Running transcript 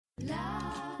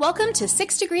Welcome to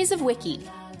 6 Degrees of Wiki,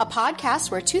 a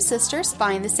podcast where two sisters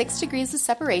find the 6 degrees of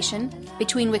separation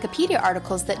between Wikipedia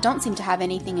articles that don't seem to have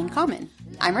anything in common.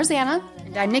 I'm Rosanna.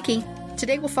 And I'm Nikki.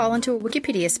 Today we'll fall into a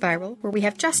Wikipedia spiral where we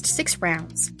have just 6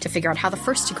 rounds to figure out how the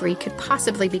first degree could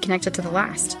possibly be connected to the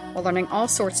last, while learning all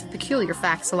sorts of peculiar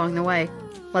facts along the way.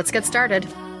 Let's get started.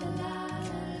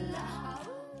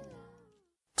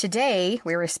 Today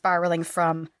we were spiraling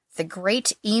from the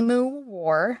Great Emu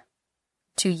War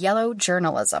to yellow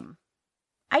journalism.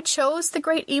 I chose the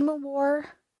Great Emu War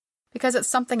because it's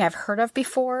something I've heard of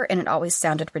before and it always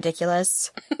sounded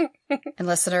ridiculous. And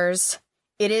listeners,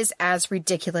 it is as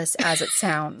ridiculous as it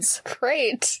sounds.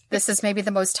 Great. This is maybe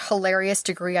the most hilarious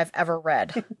degree I've ever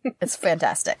read. It's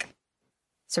fantastic.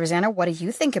 So, Rosanna, what do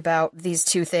you think about these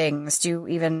two things? Do you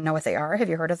even know what they are? Have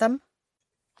you heard of them?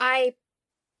 I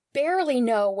barely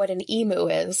know what an emu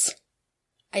is.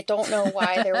 I don't know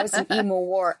why there was an emu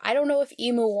war. I don't know if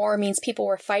emu war means people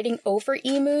were fighting over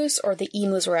emus or the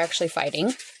emus were actually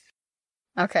fighting.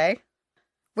 Okay.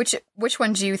 Which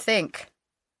one do you think?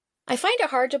 I find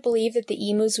it hard to believe that the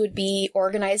emus would be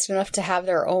organized enough to have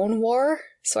their own war,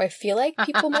 so I feel like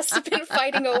people must have been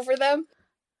fighting over them.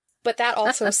 But that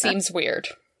also seems weird.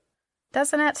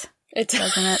 Doesn't it? It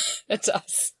does. Doesn't it? It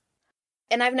does.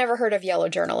 And I've never heard of yellow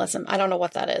journalism. I don't know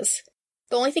what that is.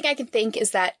 The only thing I can think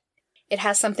is that it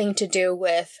has something to do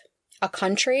with a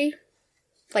country.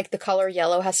 Like the color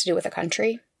yellow has to do with a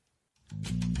country.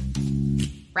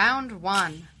 Round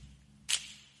 1.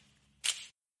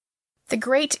 The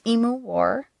Great Emu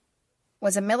War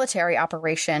was a military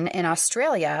operation in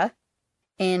Australia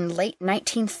in late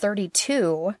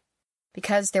 1932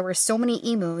 because there were so many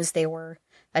emus they were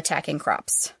attacking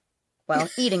crops. Well,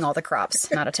 eating all the crops,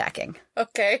 not attacking.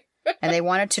 Okay. And they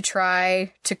wanted to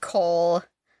try to cull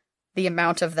the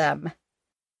amount of them.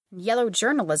 Yellow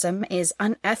journalism is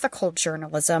unethical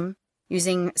journalism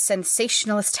using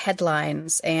sensationalist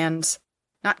headlines and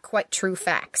not quite true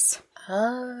facts.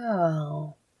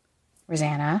 Oh.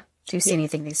 Rosanna, do you see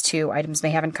anything these two items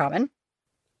may have in common?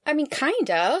 I mean,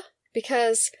 kinda,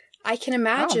 because I can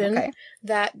imagine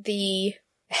that the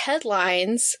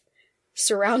headlines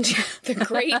surrounding the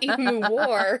Great Emu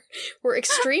War were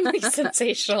extremely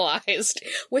sensationalized,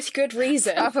 with good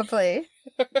reason. Probably.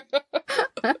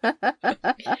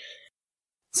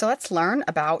 So let's learn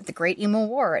about the Great Emu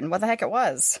War and what the heck it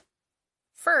was.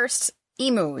 First,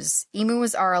 emus.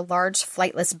 Emus are a large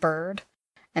flightless bird,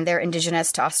 and they're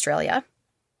indigenous to Australia.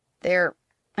 They're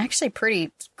actually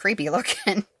pretty creepy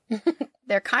looking.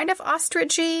 They're kind of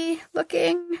ostrichy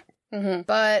looking,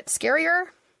 but scarier.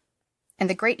 And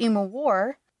the Great Emu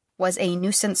War was a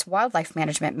nuisance wildlife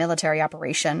management military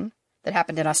operation that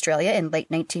happened in Australia in late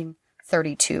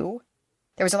 1932.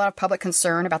 There was a lot of public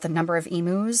concern about the number of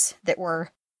emus that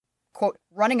were, quote,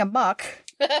 running amok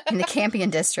in the Campion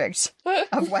district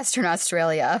of Western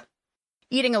Australia,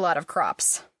 eating a lot of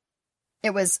crops.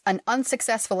 It was an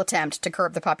unsuccessful attempt to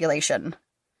curb the population.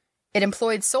 It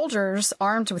employed soldiers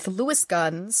armed with Lewis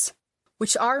guns,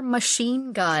 which are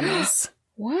machine guns.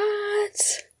 What?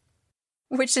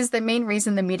 Which is the main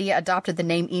reason the media adopted the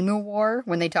name Emu War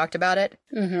when they talked about it.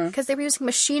 Because they were using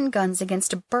machine guns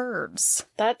against birds.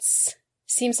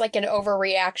 Seems like an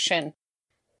overreaction.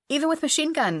 Even with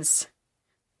machine guns,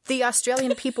 the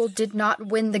Australian people did not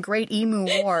win the Great Emu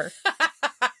War.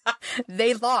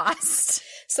 They lost.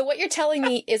 So what you're telling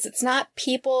me is it's not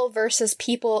people versus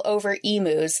people over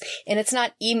emus, and it's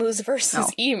not emus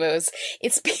versus emus.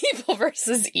 It's people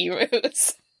versus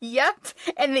emus. Yep,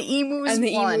 and the emus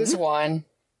won. Emus won.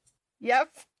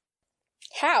 Yep.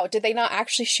 How? Did they not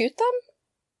actually shoot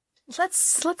them?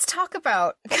 Let's talk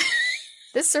about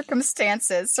the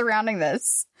circumstances surrounding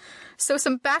this. So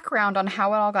some background on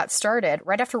how it all got started.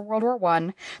 Right after World War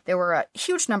I, there were a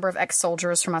huge number of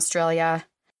ex-soldiers from Australia,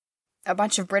 a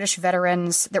bunch of British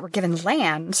veterans that were given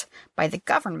land by the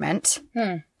government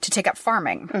to take up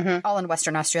farming, all in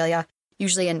Western Australia,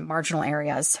 usually in marginal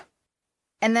areas.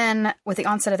 And then, with the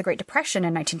onset of the Great Depression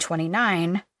in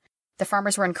 1929, the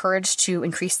farmers were encouraged to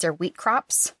increase their wheat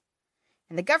crops,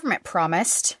 and the government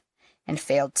promised, and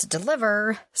failed to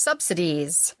deliver,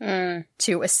 subsidies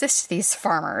to assist these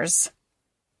farmers.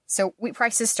 So wheat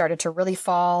prices started to really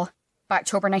fall. By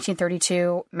October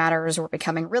 1932, matters were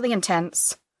becoming really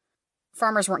intense.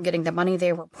 Farmers weren't getting the money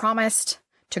they were promised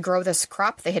to grow this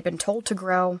crop they had been told to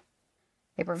grow.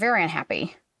 They were very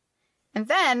unhappy. And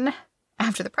then,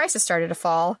 after the prices started to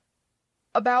fall,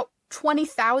 about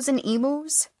 20,000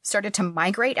 emus started to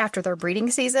migrate after their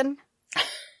breeding season,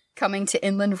 coming to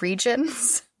inland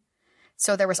regions.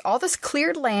 So there was all this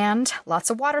cleared land, lots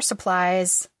of water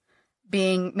supplies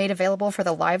being made available for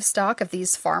the livestock of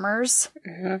these farmers.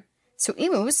 So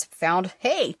emus found,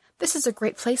 hey, this is a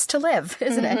great place to live,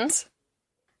 isn't it?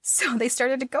 So they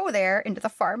started to go there into the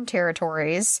farm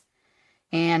territories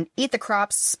and eat the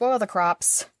crops, spoil the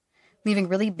crops, leaving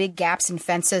really big gaps in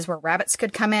fences where rabbits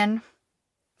could come in.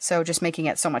 So just making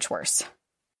it so much worse.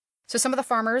 So some of the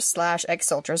farmers /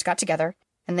 ex-soldiers got together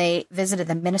and they visited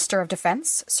the Minister of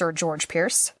Defense, Sir George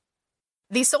Pierce.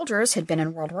 These soldiers had been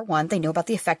in World War I. They knew about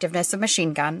the effectiveness of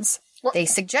machine guns. They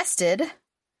suggested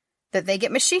that they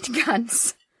get machine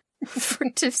guns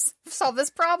to solve this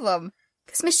problem.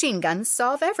 Because machine guns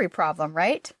solve every problem,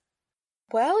 right?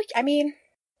 Well, I mean,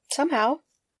 somehow.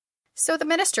 So the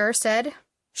minister said,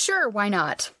 sure, why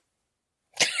not?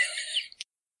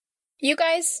 You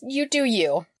guys, you do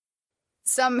you.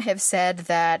 Some have said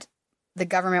that the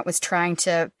government was trying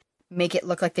to make it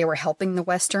look like they were helping the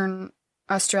Western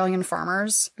Australian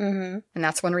farmers. And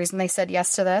that's one reason they said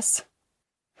yes to this.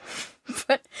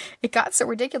 But it got so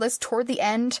ridiculous toward the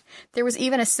end. There was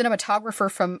even a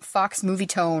cinematographer from Fox Movie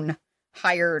Tone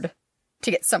hired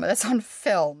to get some of this on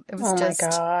film. It was my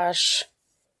gosh.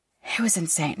 It was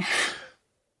insane.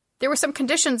 There were some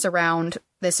conditions around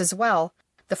this as well.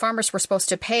 The farmers were supposed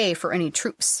to pay for any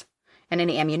troops and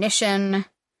any ammunition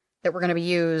that were going to be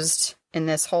used in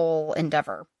this whole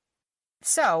endeavor.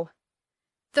 So,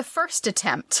 the first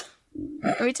attempt,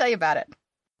 let me tell you about it.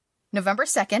 November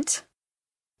 2nd,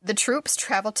 the troops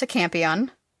traveled to Campion,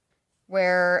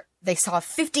 where they saw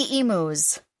 50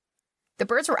 emus. The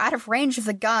birds were out of range of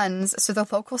the guns, so the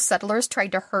local settlers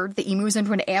tried to herd the emus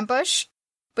into an ambush,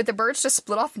 but the birds just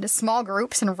split off into small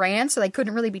groups and ran, so they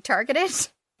couldn't really be targeted.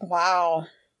 Wow.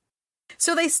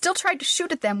 So they still tried to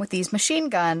shoot at them with these machine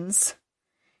guns,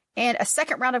 and a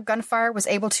second round of gunfire was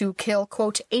able to kill,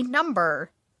 quote, a number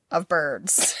of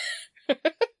birds.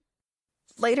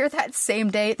 Later that same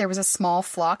day, there was a small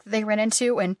flock that they ran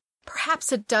into, and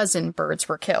perhaps a dozen birds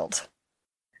were killed.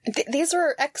 These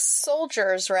were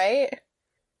ex-soldiers, right?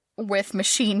 With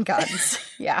machine guns.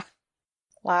 Yeah.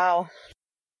 Wow.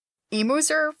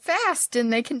 Emus are fast,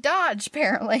 and they can dodge,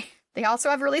 apparently. They also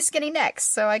have really skinny necks,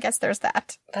 so I guess there's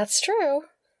that. That's true.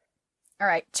 All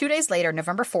right, 2 days later,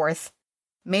 November 4th,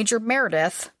 Major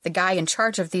Meredith, the guy in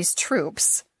charge of these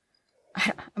troops...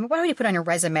 I mean, what would you put on your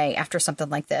resume after something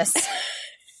like this?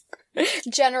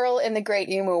 General in the Great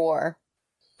Emu War.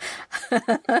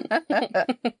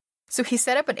 So he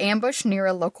set up an ambush near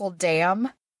a local dam,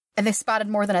 and they spotted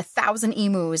more than 1,000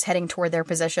 emus heading toward their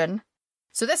position.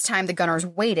 So this time the gunners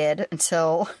waited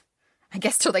until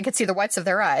they could see the whites of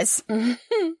their eyes. And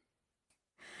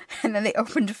then they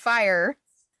opened fire.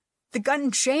 The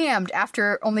gun jammed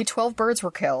after only 12 birds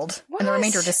were killed, and the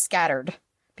remainder just scattered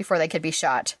before they could be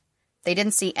shot. They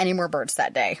didn't see any more birds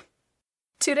that day.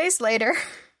 2 days later,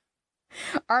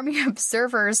 Army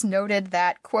observers noted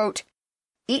that, quote,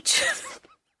 each...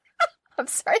 I'm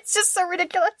sorry, it's just so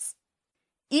ridiculous.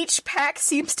 Each pack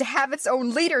seems to have its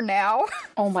own leader now.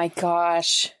 Oh my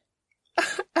gosh.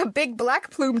 A big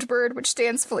black-plumed bird which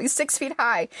stands fully 6 feet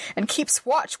high and keeps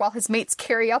watch while his mates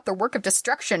carry out the work of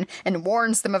destruction and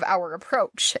warns them of our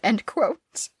approach, end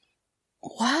quote.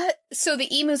 What? So the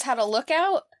emus had a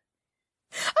lookout?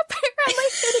 Apparently,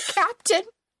 the captain.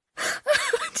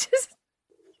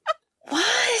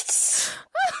 What?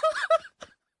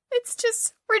 It's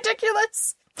just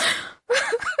ridiculous.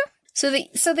 So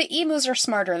the emus are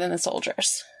smarter than the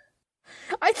soldiers.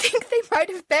 I think they might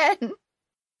have been.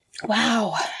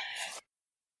 Wow.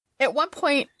 At one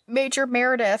point, Major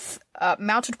Meredith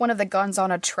mounted one of the guns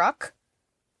on a truck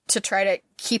to try to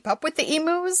keep up with the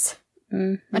emus.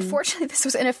 Unfortunately, this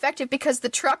was ineffective because the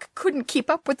truck couldn't keep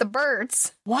up with the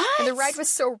birds. What? And the ride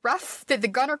was so rough that the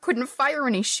gunner couldn't fire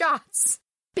any shots.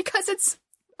 Because it's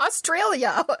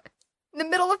Australia. In the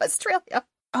middle of Australia.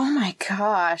 Oh my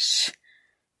gosh.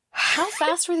 How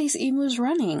fast were these emus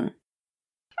running?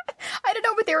 I don't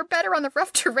know, but they were better on the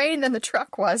rough terrain than the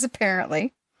truck was,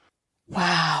 apparently.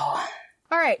 Wow.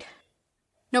 All right.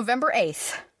 November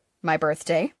 8th, my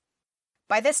birthday.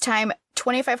 By this time,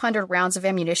 2,500 rounds of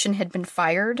ammunition had been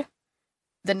fired.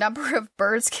 The number of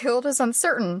birds killed is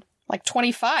uncertain. Like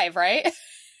 25, right?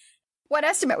 One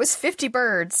estimate was 50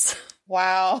 birds.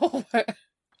 Wow.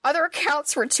 Other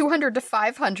accounts were 200 to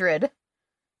 500,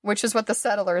 which is what the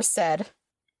settlers said.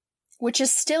 Which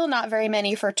is still not very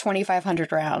many for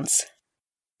 2,500 rounds.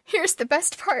 Here's the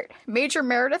best part. Major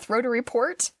Meredith wrote a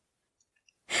report,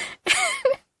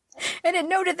 and it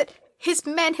noted that his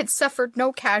men had suffered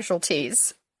no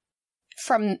casualties.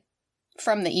 From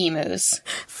the emus.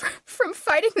 From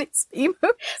fighting these emus?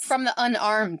 From the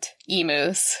unarmed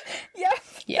emus. Yeah.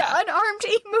 The unarmed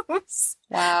emus.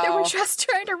 Wow. They were just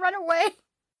trying to run away.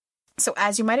 So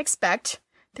as you might expect,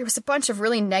 there was a bunch of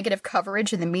really negative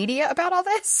coverage in the media about all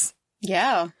this.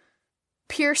 Yeah.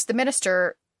 Pierce, the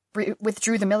minister,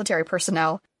 withdrew the military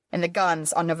personnel and the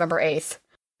guns on November 8th.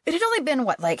 It had only been,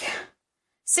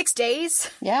 6 days?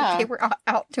 Yeah. They were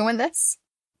out doing this.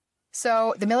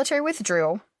 So the military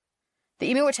withdrew. The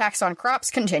emu attacks on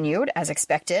crops continued, as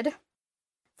expected.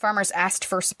 Farmers asked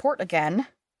for support again,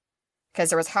 because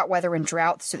there was hot weather and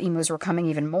drought, so the emus were coming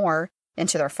even more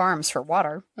into their farms for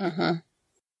water. Mm-hmm.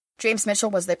 James Mitchell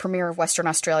was the premier of Western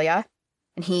Australia,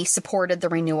 and he supported the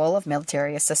renewal of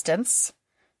military assistance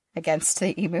against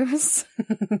the emus.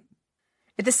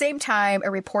 At the same time,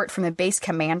 a report from the base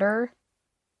commander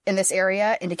in this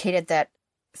area indicated that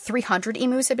 300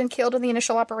 emus had been killed in the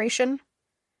initial operation.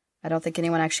 I don't think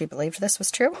anyone actually believed this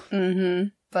was true. Mm-hmm.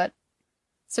 But,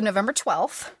 so November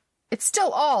 12th, it's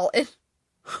still all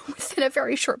within a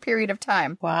very short period of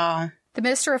time. Wow. The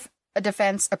Minister of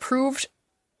Defense approved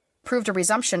a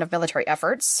resumption of military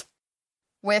efforts,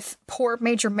 with poor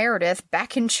Major Meredith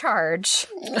back in charge.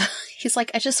 He's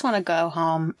like, I just want to go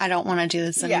home. I don't want to do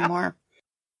this anymore.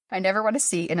 I never want to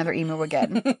see another emu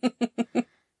again.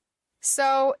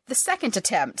 So, the second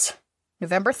attempt,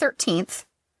 November 13th,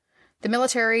 the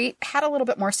military had a little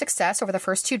bit more success over the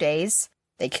first 2 days.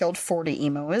 They killed 40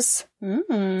 emus.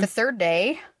 Mm. The third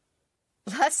day,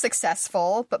 less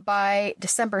successful, but by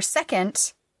December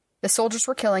 2nd, the soldiers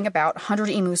were killing about 100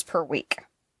 emus per week,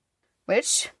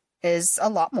 which is a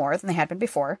lot more than they had been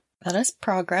before. That is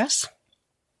progress.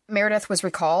 Meredith was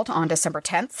recalled on December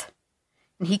 10th,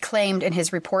 and he claimed in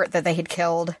his report that they had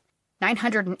killed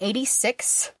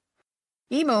 986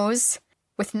 emus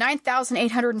with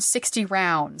 9,860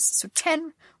 rounds. So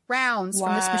 10 rounds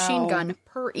from this machine gun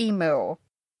per emu.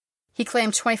 He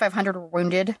claimed 2,500 were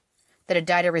wounded that had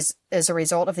died as a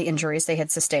result of the injuries they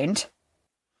had sustained.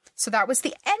 So that was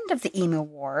the end of the emu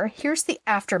war. Here's the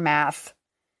aftermath,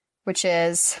 which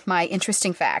is my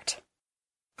interesting fact.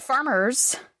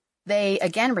 Farmers, they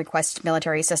again requested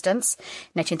military assistance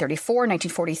in 1934,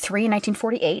 1943, and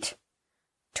 1948,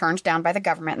 turned down by the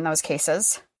government in those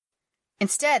cases.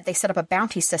 Instead, they set up a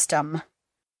bounty system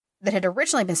that had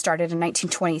originally been started in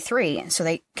 1923, so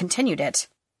they continued it.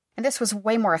 And this was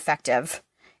way more effective.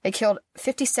 It killed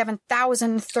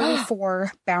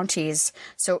 57,034 bounties,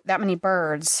 so that many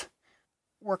birds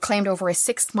were claimed over a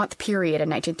 6-month period in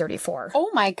 1934.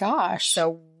 Oh my gosh.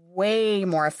 So way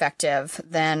more effective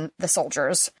than the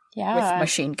soldiers with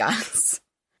machine guns.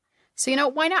 So,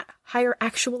 why not hire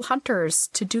actual hunters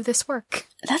to do this work?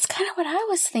 That's kind of what I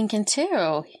was thinking,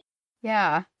 too.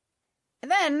 Yeah. And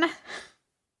then,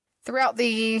 throughout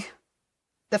the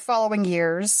following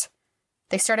years,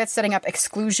 they started setting up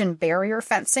exclusion barrier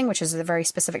fencing, which is a very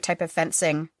specific type of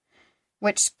fencing,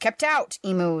 which kept out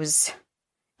emus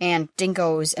and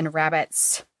dingoes and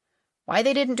rabbits. Why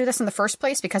they didn't do this in the first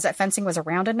place, because that fencing was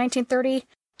around in 1930,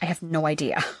 I have no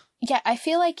idea. Yeah, I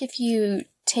feel like if you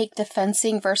take the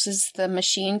fencing versus the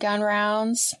machine gun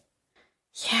rounds,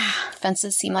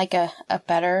 fences seem like a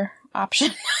better option.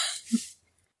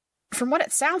 From what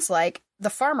it sounds like,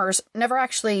 the farmers never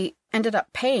actually ended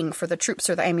up paying for the troops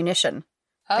or the ammunition.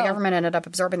 Oh. The government ended up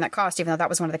absorbing that cost, even though that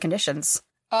was one of the conditions.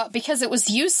 Because it was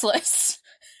useless.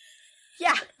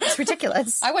 Yeah, it's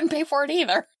ridiculous. I wouldn't pay for it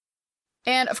either.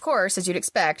 And, of course, as you'd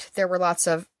expect, there's lots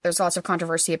of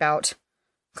controversy about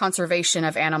conservation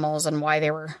of animals and why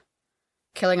they were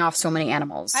killing off so many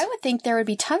animals. I would think there would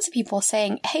be tons of people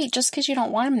saying, hey, just because you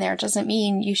don't want them there doesn't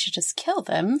mean you should just kill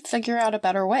them. Figure out a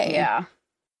better way. Yeah.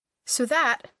 So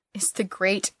that is the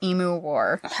Great Emu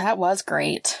War. That was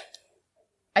great.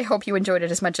 I hope you enjoyed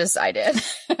it as much as I did.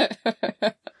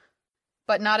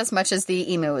 But not as much as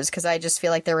the emus, because I just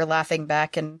feel like they were laughing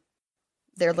back in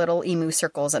their little emu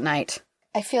circles at night.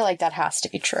 I feel like that has to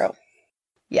be true.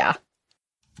 Yeah.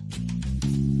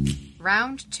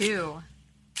 Round 2.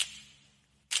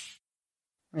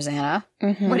 Rosanna,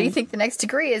 what do you think the next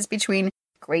degree is between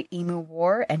Great Emu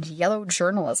War and yellow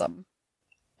journalism?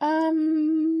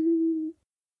 Nothing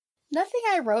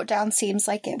I wrote down seems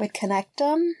like it would connect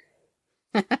them.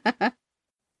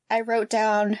 I wrote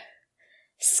down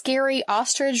scary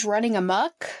ostrich running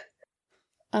amok.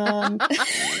 I'm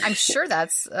sure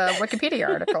that's a Wikipedia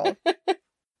article.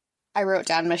 I wrote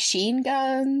down machine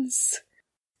guns.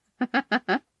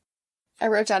 I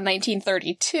wrote down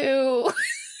 1932.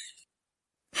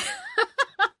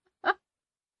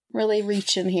 Really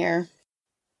reaching here.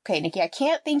 Okay, Nikki, I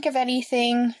can't think of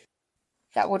anything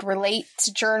that would relate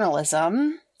to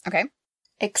journalism. Okay.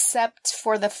 Except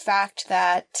for the fact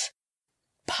that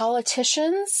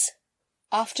politicians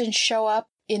often show up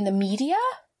in the media.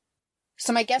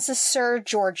 So my guess is Sir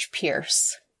George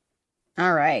Pierce.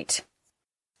 All right.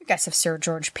 Your guess of Sir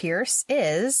George Pierce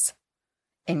is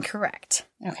incorrect.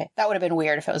 Okay, that would have been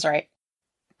weird if it was right.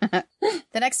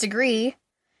 The next degree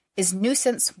is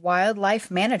nuisance wildlife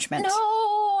management. No,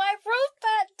 I wrote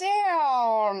that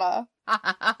down.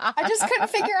 I just couldn't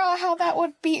figure out how that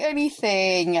would be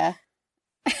anything.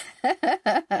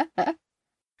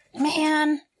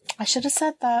 Man, I should have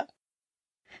said that.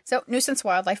 So, nuisance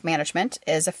wildlife management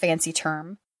is a fancy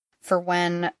term for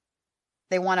when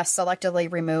they want to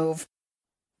selectively remove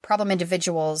problem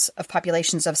individuals of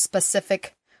populations of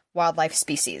specific wildlife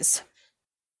species.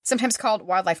 Sometimes called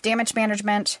wildlife damage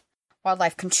management,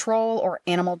 wildlife control, or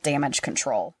animal damage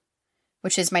control,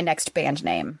 which is my next band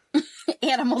name.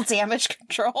 Animal damage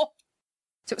control.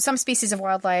 So some species of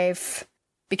wildlife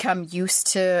become used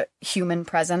to human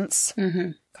presence,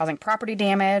 causing property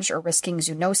damage or risking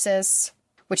zoonosis,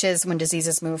 which is when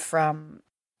diseases move from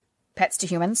pets to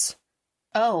humans.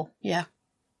 Oh, yeah.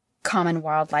 Common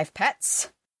wildlife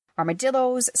pets: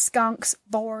 armadillos, skunks,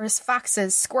 boars,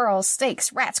 foxes, squirrels,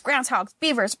 snakes, rats, groundhogs,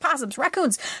 beavers, possums,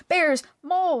 raccoons, bears,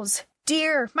 moles,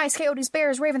 deer, mice, coyotes,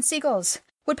 bears, ravens, seagulls,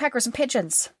 woodpeckers, and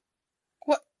pigeons.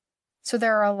 What? So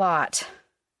there are a lot.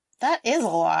 That is a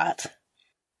lot.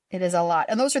 It is a lot.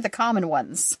 And those are the common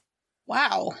ones.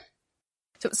 Wow.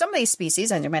 So some of these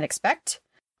species, as you might expect,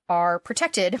 are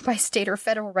protected by state or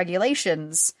federal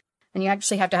regulations. And you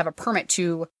actually have to have a permit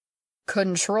to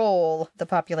control the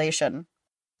population.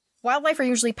 Wildlife are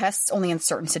usually pests only in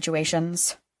certain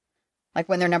situations, like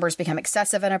when their numbers become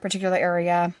excessive in a particular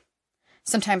area.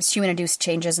 Sometimes human-induced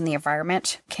changes in the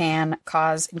environment can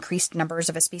cause increased numbers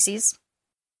of a species.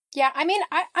 Yeah, I mean,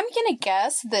 I'm gonna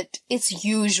guess that it's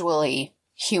usually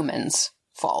humans'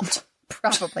 fault.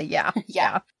 Probably, yeah.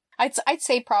 Yeah. I'd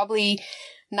say probably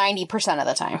 90% of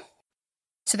the time.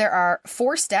 So there are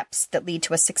 4 steps that lead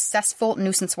to a successful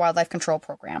nuisance wildlife control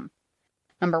program.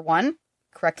 Number 1,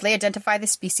 correctly identify the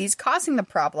species causing the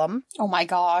problem. Oh my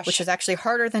gosh. Which is actually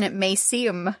harder than it may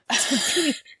seem to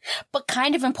be. But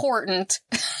kind of important.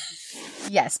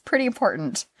 Yes, pretty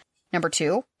important. Number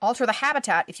 2, alter the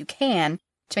habitat if you can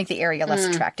to make the area less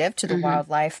attractive to the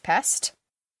wildlife pest.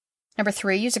 Number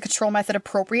 3, use a control method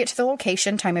appropriate to the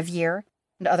location, time of year,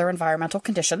 and other environmental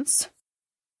conditions.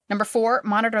 Number 4,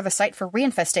 monitor the site for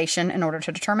reinfestation in order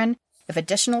to determine if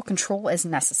additional control is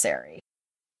necessary.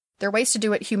 There are ways to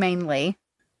do it humanely,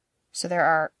 so there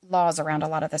are laws around a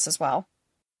lot of this as well.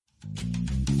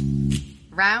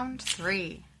 Round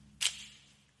 3.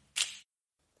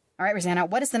 All right, Rosanna,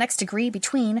 what is the next degree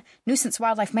between nuisance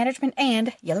wildlife management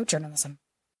and yellow journalism?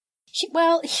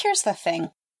 Well, here's the thing.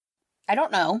 I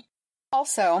don't know.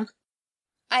 Also,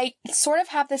 I sort of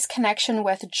have this connection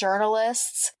with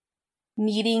journalists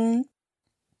needing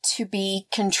to be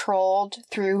controlled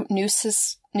through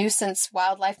nuisance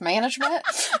wildlife management.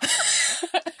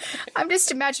 I'm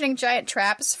just imagining giant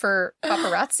traps for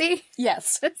paparazzi.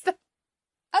 Yes.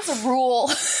 As a rule,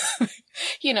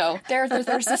 you know,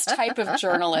 there's this type of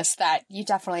journalist that you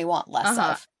definitely want less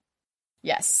of.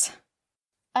 Yes.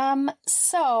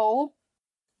 So,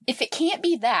 if it can't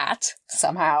be that,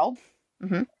 somehow,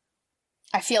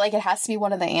 I feel like it has to be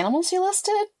one of the animals you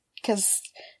listed, because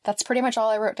that's pretty much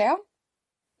all I wrote down.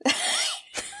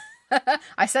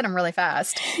 I said them really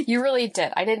fast. You really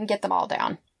did. I didn't get them all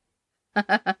down.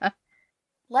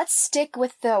 Let's stick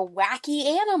with the wacky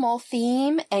animal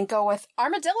theme and go with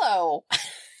armadillo.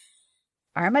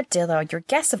 Armadillo. Your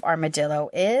guess of armadillo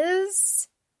is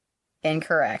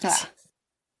incorrect.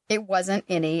 It wasn't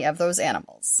any of those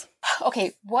animals.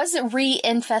 Okay, was it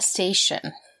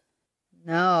reinfestation?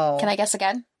 No. Can I guess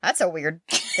again? That's a weird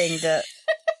thing to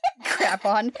crap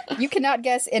on. You cannot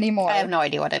guess anymore. I have no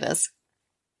idea what it is.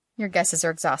 Your guesses are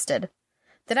exhausted.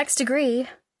 The next degree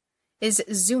is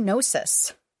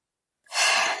zoonosis.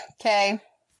 Okay,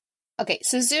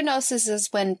 so zoonosis is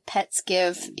when pets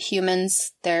give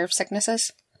humans their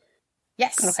sicknesses?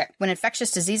 Yes. Okay. When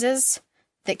infectious diseases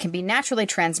that can be naturally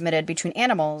transmitted between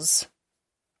animals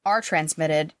are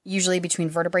transmitted, usually between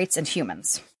vertebrates and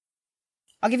humans.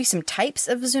 I'll give you some types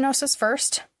of zoonosis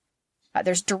first.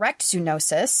 There's direct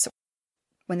zoonosis,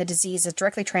 when the disease is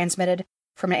directly transmitted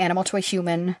from an animal to a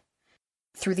human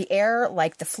through the air,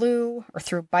 like the flu, or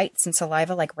through bites and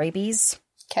saliva, like rabies.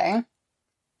 Okay.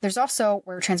 There's also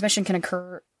where transmission can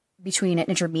occur between an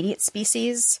intermediate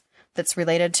species that's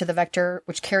related to the vector,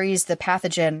 which carries the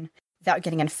pathogen without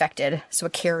getting infected, so a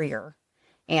carrier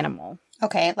animal.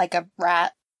 Okay, like a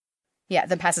rat. Yeah,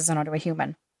 that passes on to a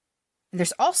human. And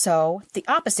there's also the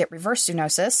opposite, reverse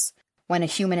zoonosis, when a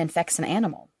human infects an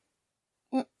animal.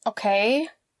 Okay.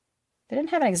 They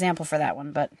didn't have an example for that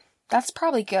one, but... That's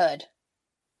probably good.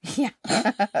 Yeah.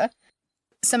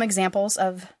 Some examples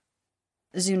of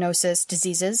zoonosis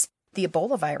diseases: the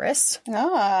Ebola virus.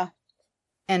 Ah.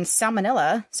 And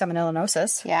salmonella,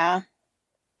 salmonellonosis. Yeah.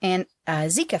 And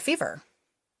Zika fever.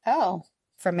 Oh.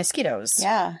 From mosquitoes.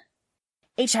 Yeah.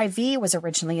 HIV was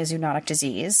originally a zoonotic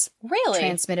disease. Really?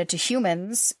 Transmitted to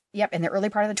humans, in the early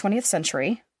part of the 20th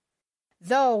century.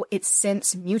 Though it's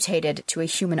since mutated to a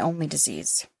human-only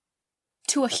disease.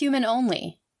 To a human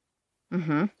only?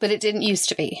 Mm-hmm. But it didn't used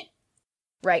to be.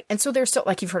 Right. And so there's still,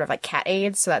 like, you've heard of, like, cat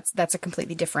AIDS, so that's a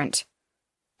completely different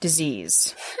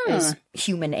disease. Is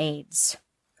human AIDS.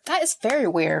 That is very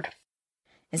weird.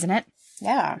 Isn't it?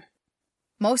 Yeah.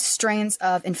 Most strains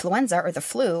of influenza or the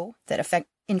flu that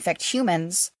infect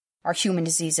humans are human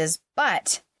diseases,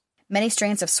 but many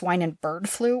strains of swine and bird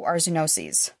flu are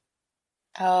zoonoses.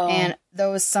 Oh. And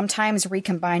those sometimes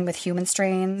recombine with human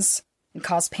strains and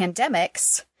cause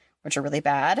pandemics, which are really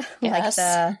bad, like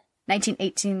the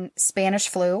 1918 Spanish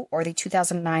flu or the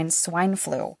 2009 swine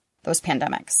flu, those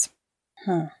pandemics.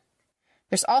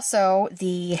 There's also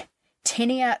the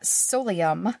Tinea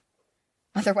solium,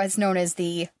 otherwise known as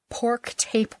the pork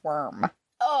tapeworm.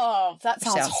 Oh, that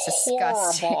sounds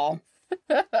horrible.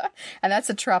 And that's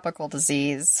a tropical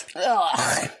disease.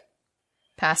 Ugh.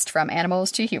 Passed from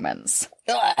animals to humans.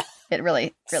 Ugh. It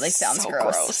really sounds so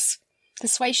gross.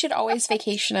 That's why you should always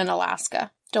vacation in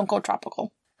Alaska. Don't go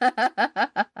tropical. So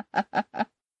I'm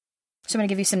going to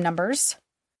give you some numbers.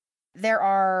 There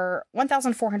are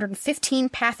 1,415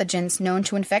 pathogens known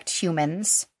to infect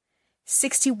humans.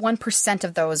 61%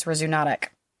 of those were zoonotic.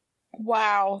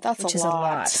 Wow, that's a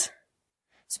lot.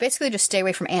 So basically just stay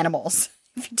away from animals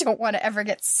if you don't want to ever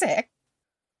get sick.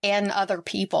 And other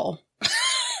people.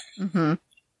 Mm-hmm.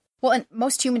 Well, and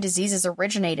most human diseases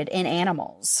originated in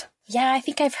animals. Yeah, I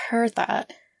think I've heard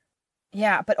that.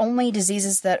 Yeah, but only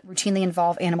diseases that routinely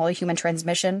involve animal-to-human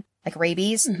transmission, like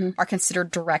rabies, are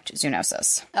considered direct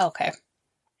zoonosis. Okay.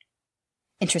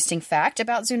 Interesting fact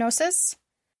about zoonosis.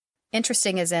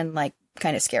 Interesting as in, like,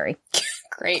 kind of scary.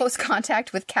 Great. Close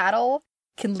contact with cattle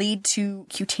can lead to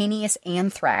cutaneous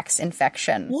anthrax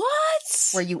infection. What?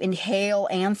 Where you inhale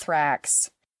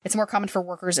anthrax. It's more common for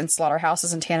workers in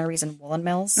slaughterhouses and tanneries and woolen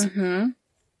mills. Mm-hmm.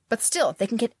 But still, they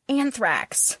can get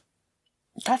anthrax.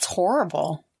 That's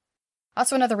horrible.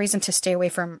 Also another reason to stay away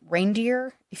from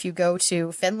reindeer if you go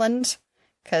to Finland,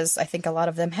 because I think a lot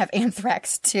of them have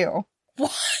anthrax too.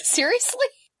 What? Seriously?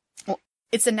 Well,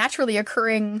 it's a naturally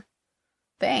occurring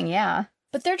thing, yeah.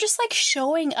 But they're just like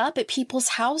showing up at people's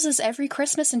houses every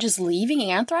Christmas and just leaving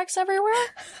anthrax everywhere?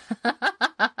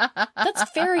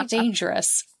 That's very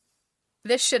dangerous.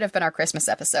 This should have been our Christmas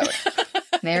episode.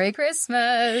 Merry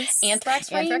Christmas!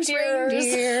 Anthrax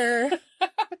reindeer.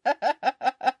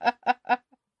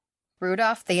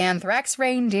 Rudolph the Anthrax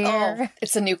Reindeer. Oh,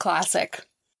 it's a new classic.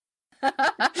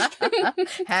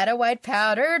 Had a white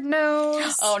powdered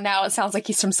nose. Oh, now it sounds like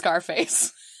he's from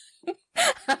Scarface.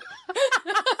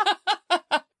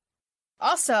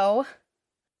 Also,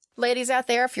 ladies out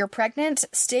there, if you're pregnant,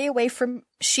 stay away from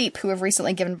sheep who have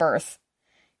recently given birth.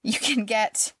 You can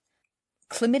get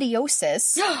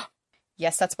chlamydiosis.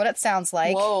 Yes, that's what it sounds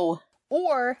like. Whoa.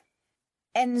 Or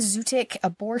enzootic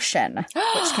abortion,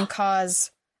 which can cause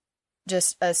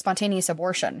just a spontaneous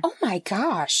abortion. Oh my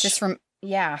gosh. Just from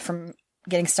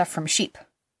getting stuff from sheep.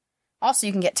 Also,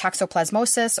 you can get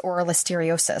toxoplasmosis or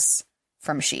listeriosis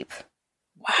from sheep.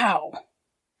 Wow.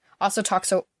 Also,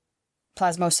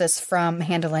 toxoplasmosis from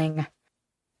handling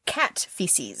cat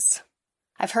feces.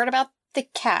 I've heard about the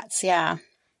cats, yeah.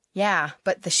 Yeah,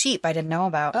 but the sheep I didn't know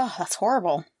about. Oh, that's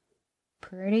horrible.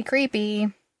 Pretty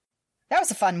creepy. That was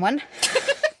a fun one.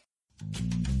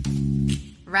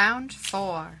 Round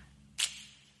 4.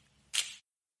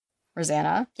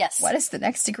 Rosanna? Yes. What is the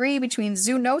next degree between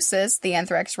zoonosis, the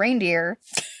anthrax reindeer,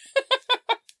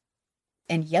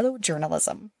 and yellow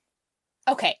journalism?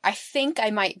 Okay, I think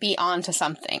I might be onto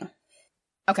something.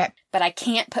 Okay. But I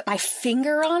can't put my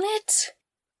finger on it.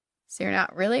 So you're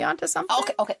not really onto something?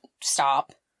 Okay,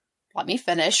 stop. Let me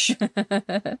finish.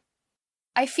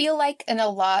 I feel like in a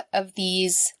lot of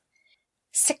these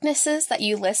sicknesses that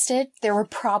you listed, there were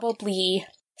probably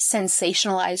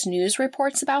sensationalized news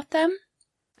reports about them.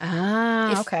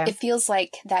 Ah, okay. It feels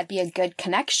like that'd be a good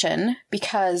connection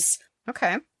because,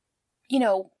 okay,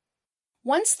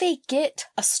 once they get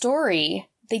a story,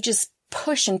 they just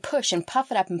push and push and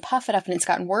puff it up, and it's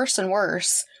gotten worse and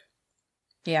worse.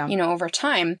 Yeah. Over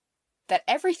time, that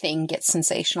everything gets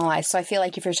sensationalized. So I feel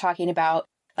like if you're talking about,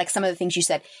 like some of the things you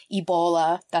said,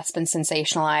 Ebola, that's been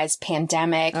sensationalized,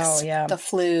 pandemics, the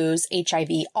flus,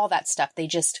 HIV, all that stuff, they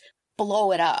just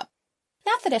blow it up.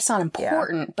 Not that it's not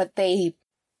important, but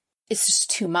it's just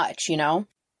too much,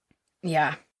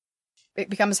 Yeah. It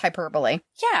becomes hyperbole.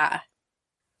 Yeah.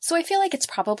 So I feel like it's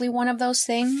probably one of those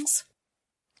things.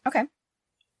 Okay.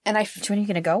 And which one are you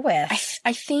going to go with?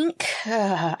 I think,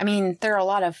 I mean, there are a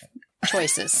lot of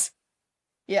choices.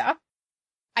 Yeah.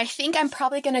 I think I'm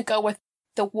probably going to go with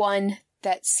the one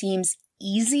that seems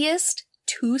easiest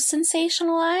to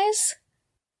sensationalize.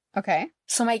 Okay.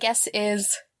 So my guess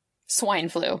is swine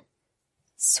flu.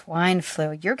 Swine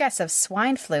flu. Your guess of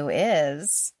swine flu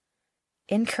is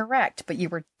incorrect, but you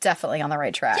were definitely on the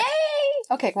right track.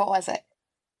 Yay! Okay, what was it?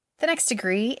 The next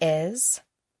degree is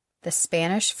the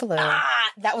Spanish flu.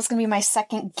 That was going to be my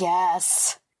second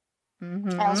guess.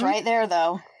 Mm-hmm. I was right there,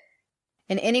 though.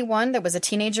 And anyone that was a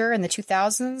teenager in the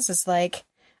 2000s is like,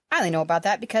 I only know about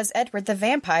that because Edward the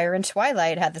vampire in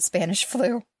Twilight had the Spanish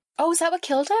flu. Oh, is that what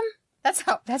killed him?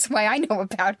 That's why I know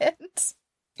about it.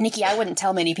 Nikki, I wouldn't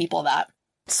tell many people that.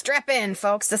 Strap in,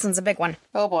 folks. This one's a big one.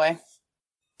 Oh, boy.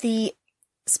 The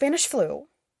Spanish flu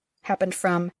happened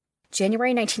from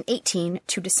January 1918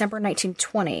 to December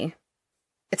 1920.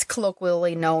 It's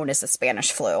colloquially known as the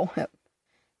Spanish flu. It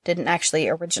didn't actually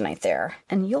originate there,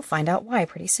 and you'll find out why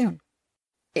pretty soon.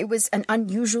 It was an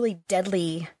unusually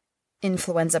deadly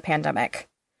influenza pandemic.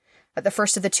 The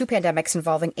first of the two pandemics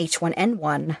involving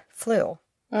H1N1 flu.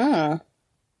 Mm.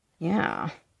 Yeah.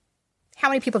 How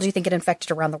many people do you think it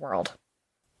infected around the world?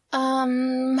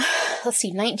 Let's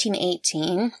see,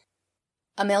 1918.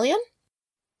 1 million?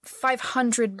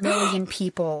 500 million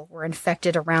people were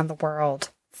infected around the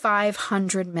world.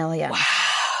 500 million. Wow.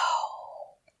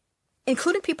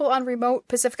 Including people on remote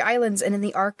Pacific Islands and in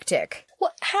the Arctic.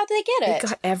 What? How'd they get it? It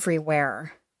got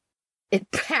everywhere. It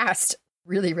passed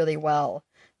really, really well.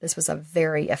 This was a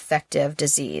very effective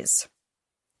disease.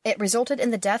 It resulted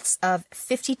in the deaths of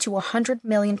 50 to 100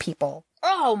 million people.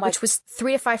 Oh, my... Which was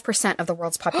 3 to 5% of the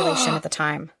world's population at the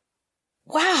time.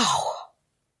 Wow.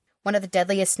 One of the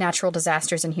deadliest natural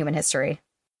disasters in human history.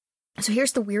 So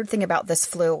here's the weird thing about this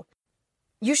flu.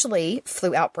 Usually,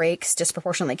 flu outbreaks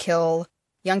disproportionately kill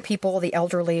young people, the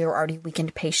elderly, or already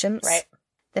weakened patients. Right.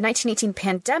 The 1918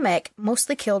 pandemic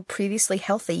mostly killed previously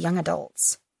healthy young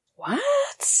adults.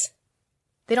 What?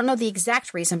 They don't know the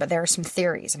exact reason, but there are some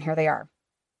theories, and here they are.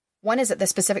 One is that the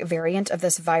specific variant of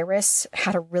this virus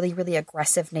had a really, really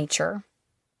aggressive nature.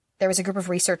 There was a group of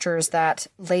researchers that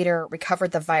later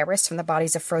recovered the virus from the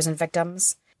bodies of frozen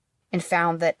victims and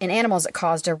found that in animals it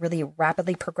caused a really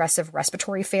rapidly progressive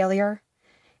respiratory failure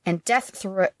and death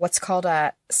through what's called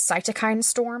a cytokine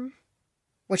storm,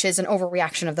 which is an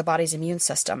overreaction of the body's immune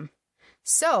system.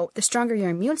 So the stronger your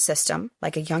immune system,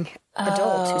 like a young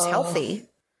adult who's healthy,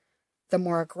 the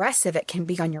more aggressive it can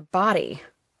be on your body.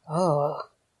 Oh.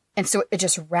 And so it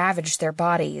just ravaged their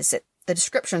bodies. The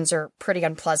descriptions are pretty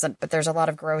unpleasant, but there's a lot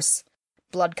of gross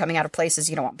blood coming out of places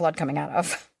you don't want blood coming out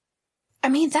of. I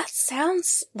mean, that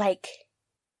sounds like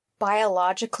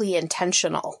biologically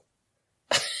intentional.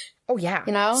 Oh, yeah.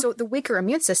 You know? So the weaker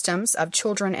immune systems of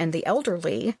children and the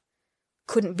elderly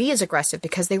couldn't be as aggressive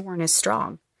because they weren't as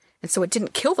strong. And so it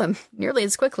didn't kill them nearly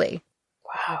as quickly.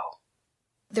 Wow.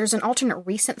 There's an alternate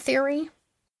recent theory,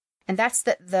 and that's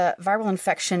that the viral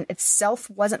infection itself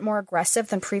wasn't more aggressive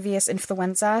than previous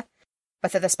influenza,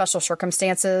 but that the special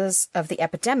circumstances of the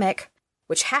epidemic,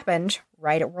 which happened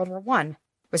right at World War I,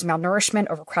 was malnourishment,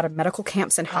 overcrowded medical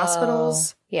camps and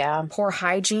hospitals, poor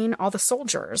hygiene, all the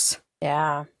soldiers.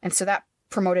 Yeah. And so that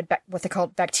promoted what they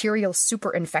called bacterial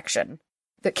superinfection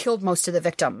that killed most of the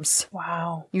victims.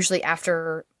 Wow. Usually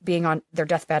after being on their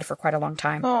deathbed for quite a long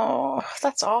time. Oh,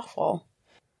 that's awful.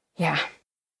 Yeah.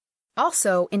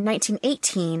 Also, in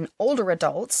 1918, older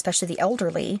adults, especially the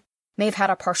elderly, may have had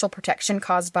a partial protection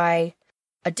caused by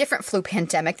a different flu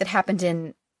pandemic that happened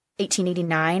in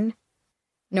 1889,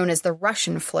 known as the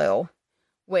Russian flu,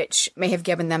 which may have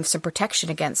given them some protection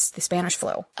against the Spanish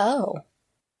flu. Oh.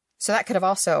 So that could have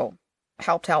also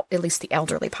helped out at least the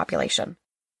elderly population.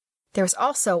 There was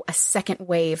also a second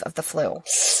wave of the flu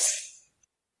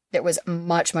that was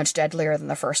much, much deadlier than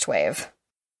the first wave.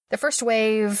 The first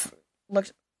wave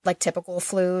looked like typical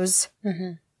flus.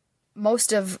 Mm-hmm.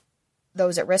 Most of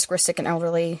those at risk were sick and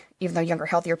elderly, even though younger,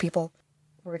 healthier people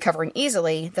were recovering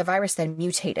easily. The virus then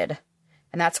mutated,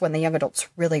 and that's when the young adults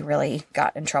really, really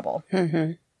got in trouble.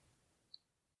 Mm-hmm.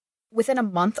 Within a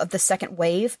month of the second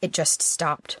wave, it just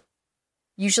stopped.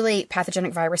 Usually,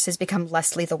 pathogenic viruses become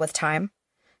less lethal with time,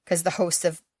 because the hosts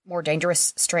of more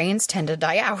dangerous strains tend to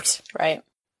die out. Right.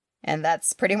 And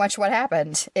that's pretty much what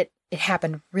happened. It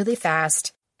happened really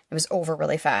fast. It was over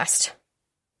really fast.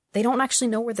 They don't actually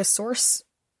know where the source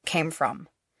came from.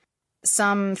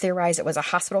 Some theorize it was a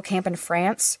hospital camp in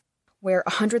France where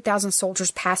 100,000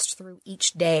 soldiers passed through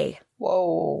each day.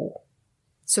 Whoa.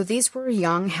 So these were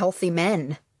young, healthy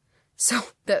men. So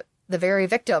the very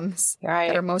victims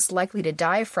that are most likely to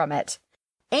die from it.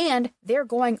 And they're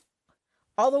going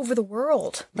all over the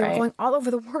world. They were going all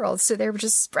over the world, so they were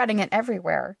just spreading it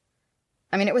everywhere.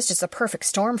 I mean, it was just a perfect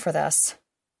storm for this.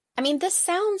 I mean, this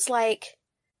sounds like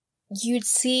you'd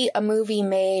see a movie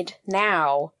made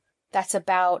now that's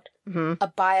about a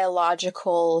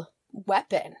biological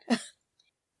weapon.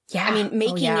 Yeah. I mean,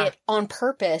 making it on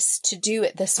purpose to do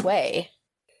it this way.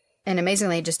 And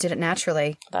amazingly, just did it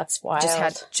naturally. That's wild. Just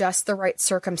had just the right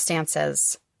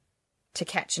circumstances to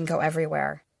catch and go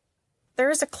everywhere. There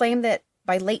is a claim that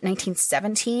by late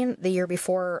 1917, the year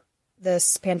before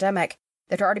this pandemic,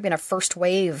 there'd already been a first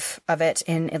wave of it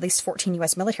in at least 14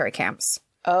 U.S. military camps.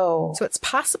 Oh. So it's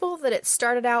possible that it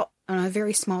started out on a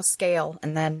very small scale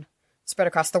and then spread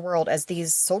across the world as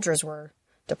these soldiers were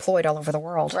deployed all over the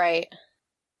world. Right.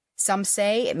 Some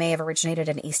say it may have originated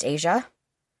in East Asia,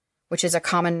 which is a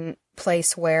common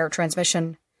place where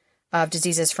transmission of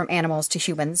diseases from animals to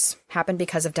humans happen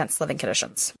because of dense living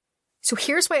conditions. So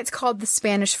here's why it's called the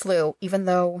Spanish flu, even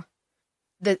though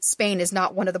Spain is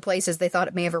not one of the places they thought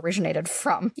it may have originated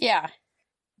from. Yeah.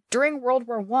 During World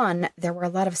War I, there were a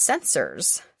lot of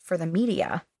censors for the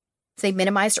media. They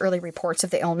minimized early reports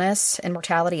of the illness and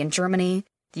mortality in Germany,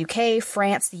 the UK,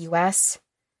 France, the US.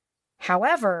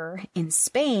 However, in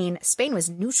Spain was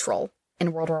neutral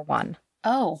in World War I.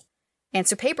 Oh. And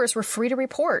so papers were free to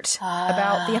report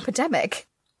about the epidemic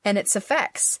and its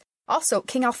effects. Also,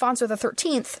 King Alfonso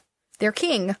XIII, their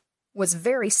king, was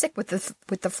very sick with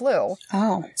the flu.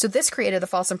 Oh. So this created the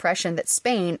false impression that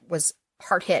Spain was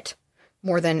hard hit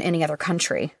more than any other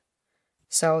country.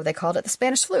 So they called it the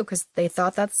Spanish flu because they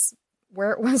thought that's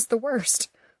where it was the worst,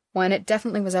 when it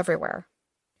definitely was everywhere.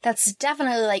 That's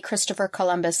definitely like Christopher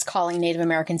Columbus calling Native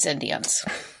Americans Indians.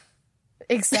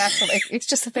 Exactly. It's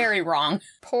just very wrong.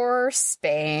 Poor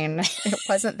Spain. It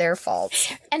wasn't their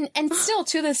fault. And still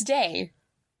to this day,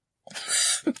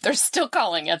 they're still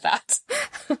calling it that.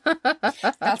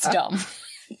 That's dumb.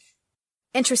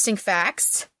 Interesting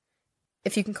facts.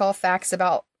 If you can call facts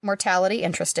about mortality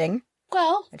interesting.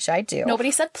 Well, which I do.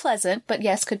 Nobody said pleasant, but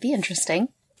yes, could be interesting.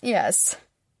 Yes.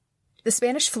 The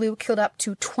Spanish flu killed up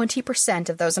to 20%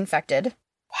 of those infected.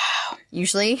 Wow.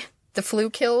 Usually, the flu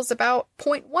kills about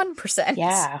 0.1%.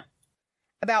 Yeah.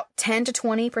 About 10 to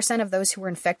 20% of those who were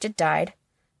infected died,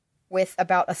 with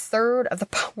about a third of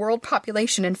the world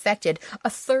population infected. A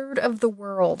third of the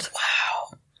world.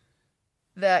 Wow.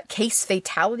 The case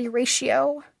fatality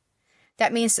ratio,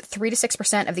 that means that 3 to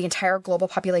 6% of the entire global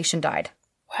population died.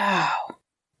 Wow.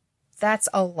 That's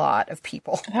a lot of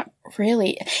people. That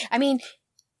really, I mean,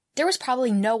 there was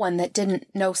probably no one that didn't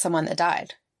know someone that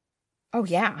died. Oh,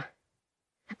 yeah.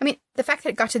 I mean, the fact that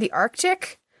it got to the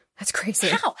Arctic, that's crazy.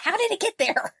 How? How did it get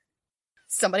there?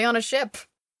 Somebody on a ship.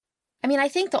 I mean, I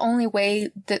think the only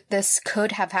way that this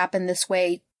could have happened this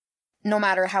way, no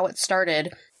matter how it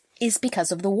started, is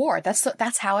because of the war.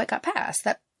 That's how it got passed.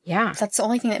 That's the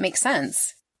only thing that makes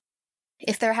sense.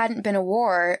 If there hadn't been a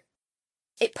war,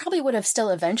 it probably would have still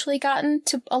eventually gotten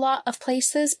to a lot of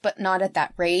places, but not at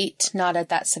that rate, not at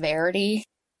that severity.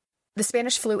 The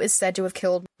Spanish flu is said to have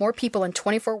killed more people in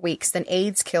 24 weeks than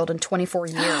AIDS killed in 24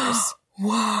 years.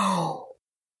 Whoa.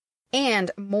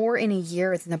 And more in a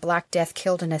year than the Black Death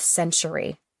killed in a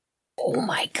century. Oh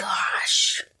my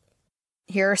gosh.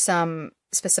 Here are some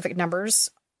specific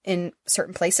numbers in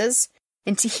certain places.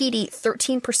 In Tahiti,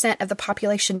 13% of the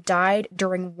population died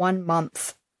during 1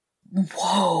 month.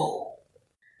 Whoa.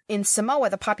 In Samoa,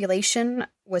 the population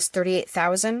was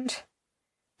 38,000.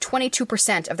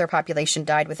 22% of their population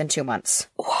died within 2 months.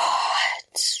 What?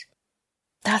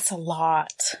 That's a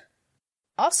lot.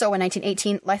 Also, in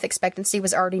 1918, life expectancy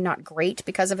was already not great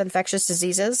because of infectious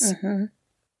diseases. Mm-hmm.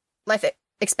 Life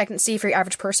expectancy for your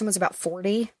average person was about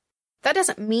 40. That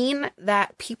doesn't mean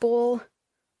that people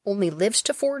only lived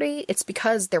to 40. It's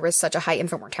because there was such a high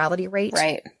infant mortality rate.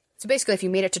 Right. So basically, if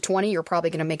you made it to 20, you're probably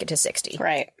going to make it to 60.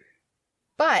 Right.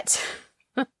 But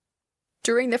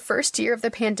during the first year of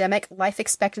the pandemic, life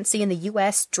expectancy in the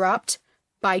U.S. dropped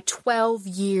by 12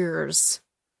 years.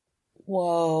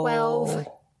 Whoa. 12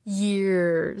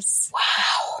 years.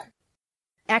 Wow.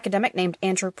 Academic named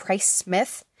Andrew Price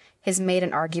Smith has made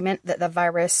an argument that the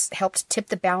virus helped tip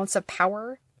the balance of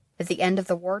power at the end of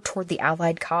the war toward the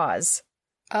Allied cause.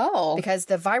 Oh. Because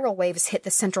the viral waves hit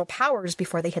the Central Powers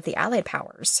before they hit the Allied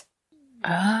powers.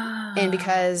 Ah. And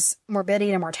because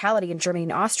morbidity and mortality in Germany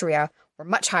and Austria were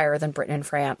much higher than Britain and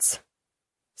France.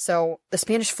 So the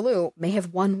Spanish flu may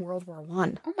have won World War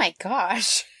I. Oh my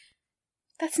gosh.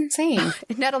 That's insane.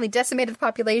 It not only decimated the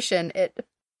population, it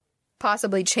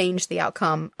possibly changed the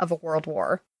outcome of a world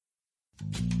war.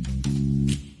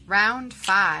 Round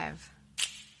 5.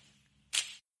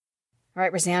 All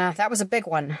right, Rosanna, that was a big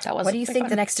one. That was What do you think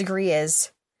the next degree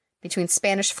is between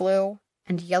Spanish flu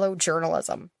and yellow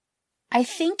journalism. I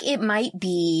think it might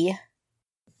be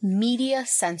media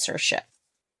censorship.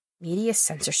 Media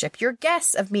censorship. Your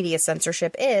guess of media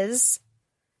censorship is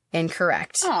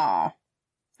incorrect. Oh,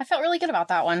 I felt really good about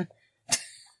that one.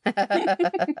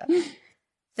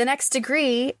 The next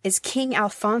degree is King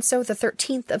Alfonso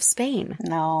XIII of Spain.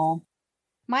 No.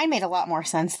 Mine made a lot more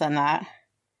sense than that.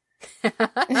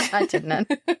 I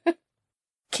didn't.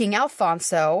 King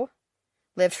Alfonso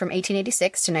lived from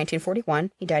 1886 to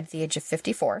 1941. He died at the age of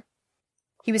 54.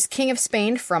 He was King of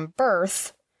Spain from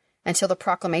birth until the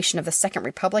proclamation of the Second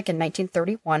Republic in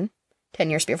 1931, 10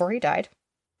 years before he died.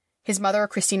 His mother,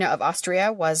 Christina of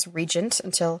Austria, was regent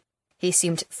until he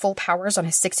assumed full powers on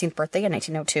his 16th birthday in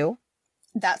 1902.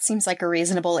 That seems like a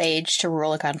reasonable age to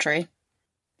rule a country.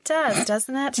 It does,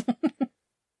 doesn't it?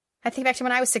 I think back to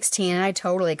when I was 16 and I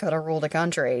totally could have ruled a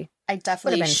country. I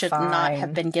definitely should not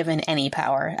have been given any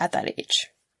power at that age.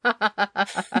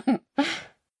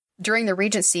 During the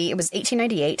Regency, it was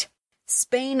 1898,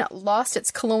 Spain lost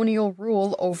its colonial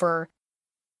rule over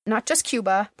not just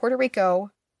Cuba, Puerto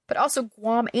Rico, but also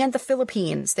Guam and the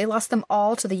Philippines. They lost them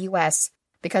all to the U.S.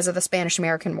 because of the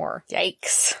Spanish-American War.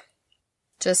 Yikes.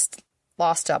 Just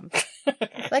lost them.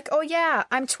 Like, oh yeah,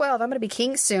 I'm 12, I'm going to be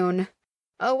king soon.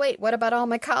 Oh wait, what about all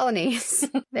my colonies?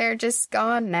 They're just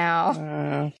gone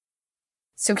now.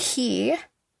 So he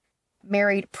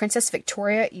married Princess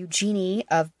Victoria Eugenie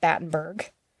of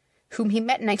Battenberg, whom he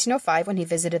met in 1905 when he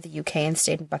visited the UK and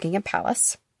stayed in Buckingham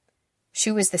Palace.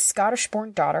 She was the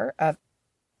Scottish-born daughter of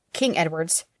King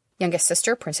Edward's youngest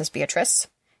sister, Princess Beatrice.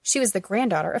 She was the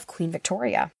granddaughter of Queen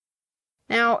Victoria.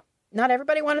 Now, not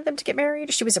everybody wanted them to get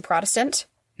married. She was a Protestant.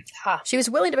 She was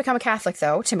willing to become a Catholic,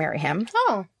 though, to marry him.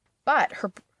 Oh. But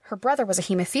her brother was a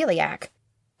hemophiliac,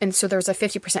 and so there was a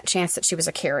 50% chance that she was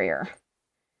a carrier.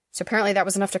 So apparently that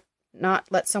was enough to not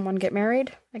let someone get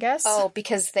married, I guess. Oh,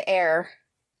 because the heir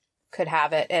could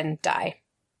have it and die.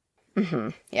 Mm-hmm,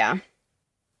 yeah.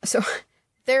 So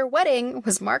their wedding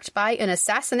was marked by an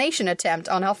assassination attempt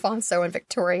on Alfonso and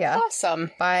Victoria. Awesome.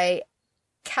 By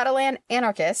Catalan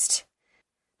anarchist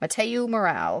Mateu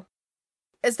Moral.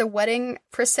 As the wedding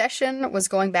procession was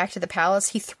going back to the palace,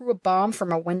 he threw a bomb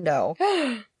from a window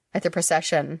at the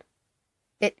procession.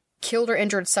 It killed or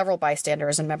injured several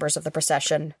bystanders and members of the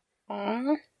procession.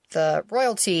 Aww. The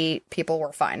royalty people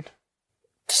were fine.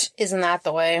 Isn't that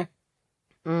the way?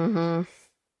 Mm-hmm.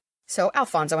 So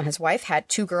Alfonso and his wife had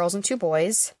 2 girls and 2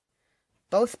 boys.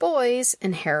 Both boys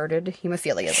inherited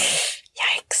hemophiliaism.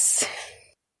 Yikes.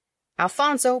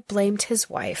 Alfonso blamed his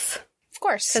wife. Of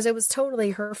course. Because it was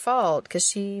totally her fault, because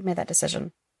she made that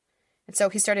decision. And so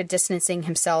he started distancing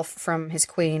himself from his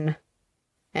queen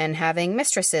and having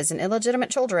mistresses and illegitimate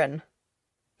children.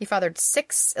 He fathered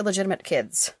 6 illegitimate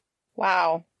kids.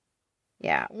 Wow.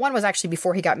 Yeah, one was actually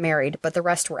before he got married, but the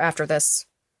rest were after this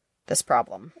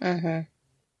problem. Mm-hmm.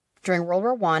 During World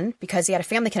War I, because he had a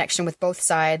family connection with both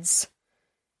sides,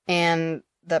 and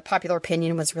the popular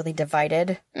opinion was really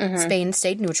divided, Spain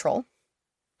stayed neutral.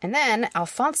 And then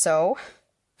Alfonso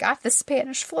got the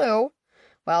Spanish flu.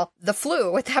 Well, the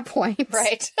flu at that point.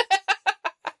 Right.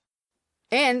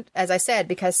 And, as I said,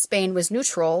 because Spain was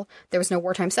neutral, there was no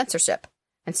wartime censorship.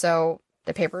 And so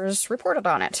the papers reported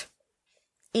on it.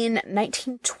 In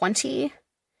 1920,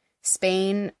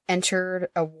 Spain entered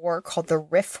a war called the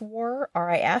Rif War,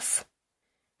 R-I-F.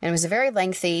 And it was a very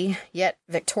lengthy, yet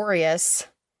victorious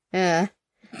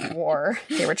war.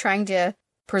 They were trying to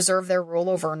preserve their rule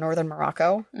over northern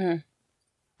Morocco.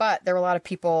 But there were a lot of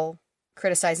people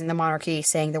criticizing the monarchy,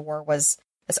 saying the war was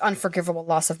this unforgivable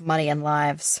loss of money and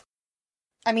lives.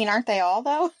 I mean, aren't they all,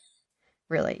 though?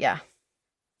 Really, yeah.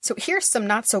 So here's some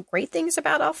not-so-great things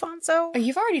about Alfonso.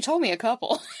 You've already told me a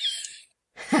couple.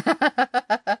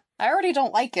 I already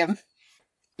don't like him.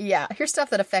 Yeah, here's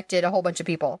stuff that affected a whole bunch of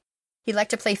people. He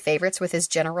liked to play favorites with his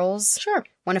generals. Sure.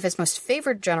 One of his most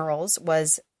favored generals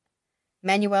was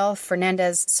Manuel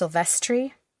Fernandez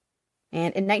Silvestre.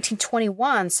 And in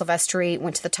 1921, Silvestre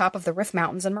went to the top of the Rif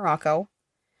Mountains in Morocco.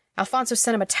 Alfonso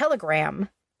sent him a telegram,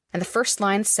 and the first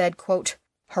line said, quote,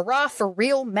 "Hurrah for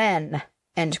real men,"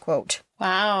 end quote.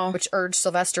 Wow. Which urged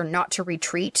Silvestre not to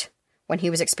retreat when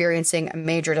he was experiencing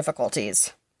major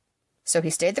difficulties. So he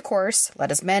stayed the course,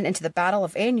 led his men into the Battle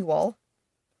of Annual,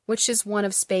 which is one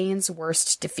of Spain's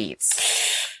worst defeats.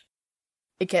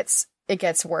 It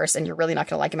gets worse, and you're really not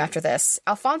going to like him after this.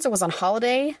 Alfonso was on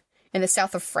holiday in the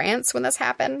south of France when this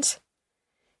happened,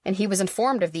 and he was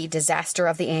informed of the disaster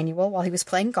of the Annual while he was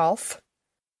playing golf.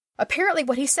 Apparently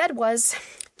what he said was,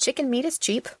 "Chicken meat is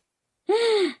cheap,"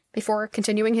 before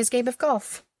continuing his game of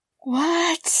golf.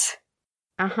 What?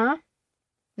 Uh-huh.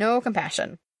 No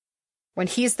compassion. When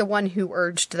he's the one who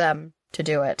urged them to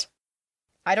do it.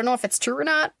 I don't know if it's true or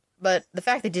not, but the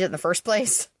fact they did it in the first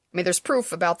place, I mean, there's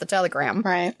proof about the telegram.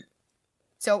 Right.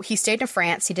 So he stayed in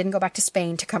France. He didn't go back to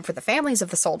Spain to comfort the families of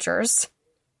the soldiers,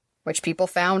 which people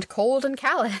found cold and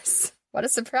callous. What a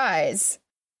surprise.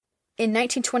 In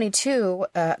 1922,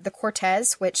 the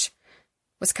Cortes, which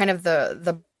was kind of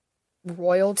the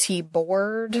royalty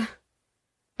board,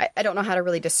 I don't know how to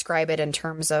really describe it in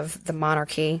terms of the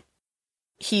monarchy.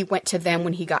 He went to them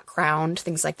when he got crowned,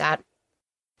 things like that.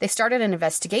 They started an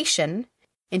investigation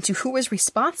into who was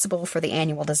responsible for the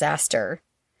annual disaster,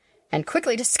 and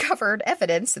quickly discovered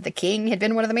evidence that the king had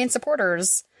been one of the main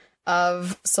supporters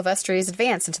of Silvestri's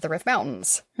advance into the Rift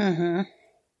Mountains. Mm-hmm.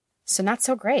 So not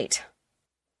so great.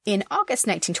 In August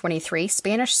 1923,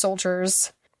 Spanish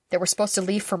soldiers that were supposed to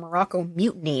leave for Morocco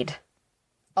mutinied.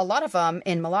 A lot of them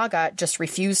in Malaga just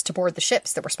refused to board the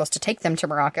ships that were supposed to take them to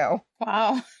Morocco.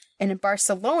 Wow. And in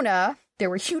Barcelona, there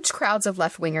were huge crowds of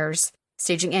left-wingers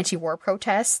staging anti-war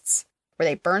protests where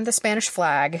they burned the Spanish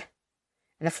flag,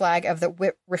 and the flag of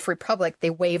the Rif Republic they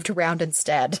waved around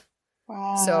instead.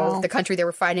 Wow. So the country they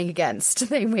were fighting against,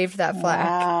 they waved that flag.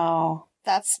 Wow.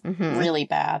 That's really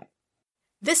bad.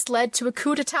 This led to a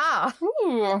coup d'etat.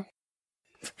 Ooh.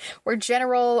 Where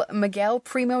General Miguel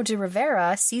Primo de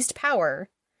Rivera seized power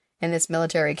in this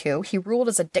military coup. He ruled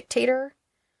as a dictator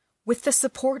with the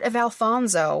support of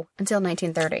Alfonso until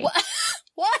 1930.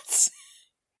 What?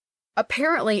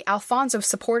 Apparently, Alfonso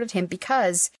supported him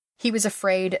because he was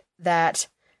afraid that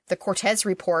the Cortes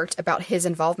report about his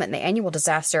involvement in the annual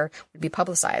disaster would be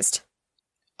publicized.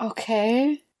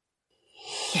 Okay.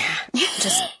 Yeah,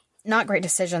 just not great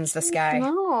decisions, this guy.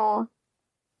 No.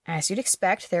 As you'd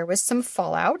expect, there was some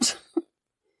fallout.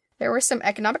 There were some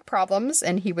economic problems,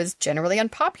 and he was generally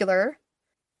unpopular.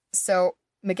 So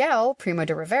Miguel Primo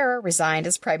de Rivera resigned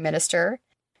as prime minister,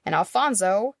 and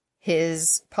Alfonso,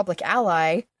 his public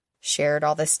ally, shared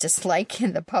all this dislike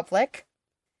in the public.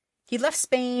 He left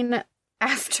Spain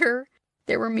after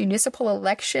there were municipal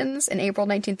elections in April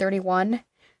 1931.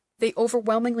 They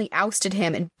overwhelmingly ousted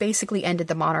him and basically ended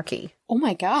the monarchy. Oh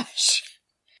my gosh.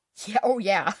 Yeah, oh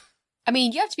yeah. I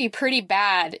mean, you have to be pretty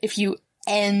bad if you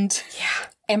end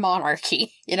a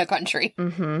monarchy in a country.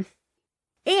 Mm-hmm.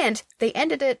 And they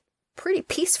ended it pretty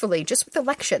peacefully, just with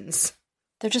elections.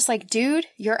 They're just like, dude,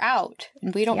 you're out.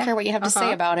 And we don't care what you have to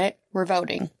say about it. We're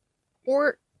voting.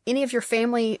 Or any of your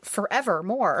family forever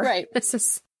more. Right. This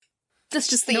is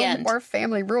just the no end. more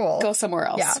family rule. Go somewhere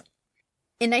else. Yeah.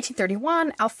 In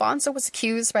 1931, Alfonso was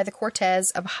accused by the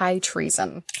Cortes of high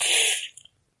treason.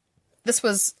 This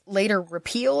was later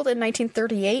repealed in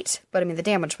 1938, but I mean, the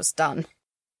damage was done.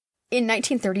 In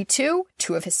 1932,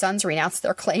 two of his sons renounced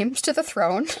their claims to the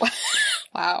throne.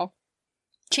 Wow.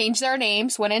 Changed their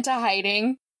names, went into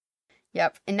hiding.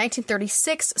 Yep. In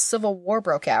 1936, civil war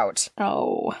broke out.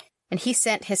 Oh. And he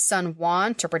sent his son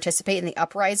Juan to participate in the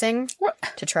uprising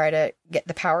to try to get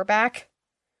the power back.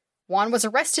 Juan was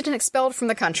arrested and expelled from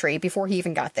the country before he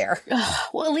even got there.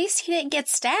 Well, at least he didn't get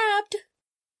stabbed.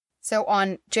 So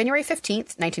on January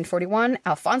 15th, 1941,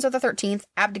 Alfonso XIII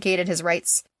abdicated his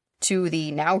rights to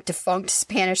the now defunct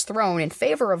Spanish throne in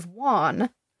favor of Juan.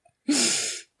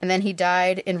 And then he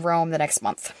died in Rome the next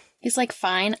month. He's like,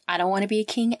 fine, I don't want to be a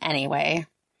king anyway.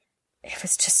 It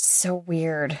was just so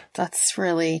weird. That's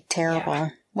really terrible. Yeah.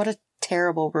 What a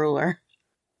terrible ruler.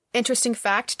 Interesting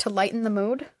fact to lighten the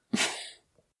mood.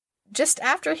 Just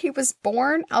after he was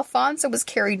born, Alfonso was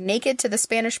carried naked to the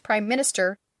Spanish prime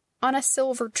minister on a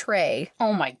silver tray.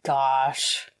 Oh my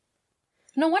gosh.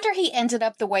 No wonder he ended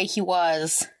up the way he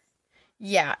was.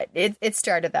 Yeah, it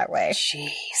started that way.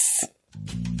 Jeez.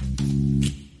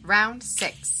 Round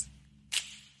 6.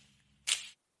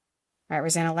 All right,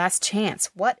 Rosanna, last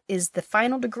chance. What is the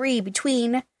final degree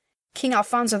between King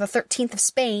Alfonso XIII of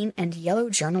Spain and yellow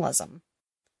journalism?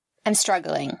 I'm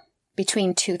struggling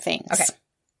between two things. Okay.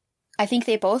 I think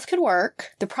they both could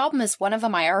work. The problem is one of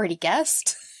them I already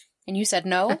guessed, and you said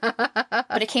no,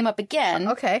 but it came up again.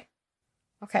 Okay.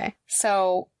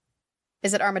 So...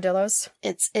 Is it armadillos?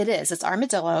 It is. It's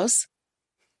armadillos.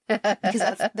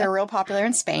 Because they're real popular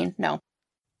in Spain. No.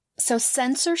 So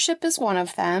censorship is one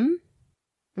of them.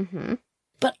 Mm-hmm.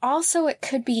 But also it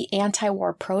could be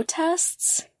anti-war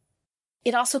protests.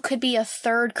 It also could be a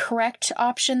third correct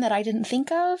option that I didn't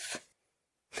think of.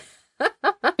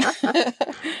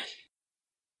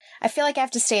 I feel like I have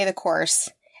to stay the course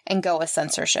and go with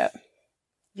censorship.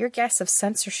 Your guess of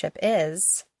censorship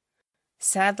is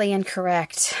sadly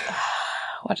incorrect.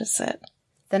 What is it?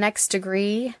 The next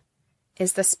degree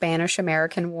is the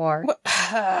Spanish-American War.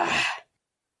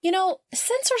 You know,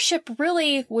 censorship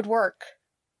really would work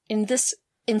in this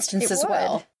instance as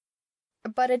well.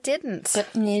 But it didn't. But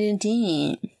it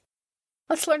didn't.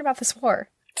 Let's learn about this war.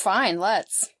 Fine,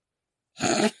 let's.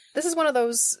 This is one of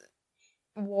those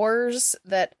wars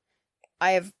that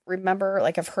I've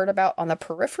heard about on the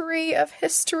periphery of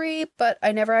history, but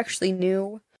I never actually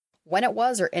knew when it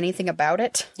was or anything about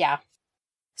it. Yeah.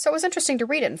 So it was interesting to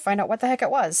read it and find out what the heck it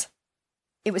was.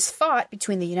 It was fought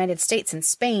between the United States and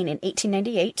Spain in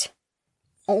 1898,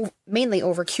 mainly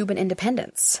over Cuban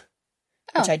independence,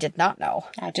 which I did not know.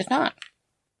 I did not.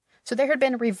 So there had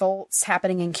been revolts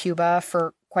happening in Cuba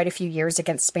for quite a few years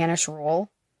against Spanish rule,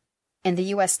 and the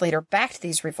U.S. later backed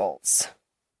these revolts.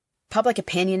 Public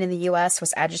opinion in the U.S.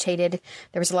 was agitated.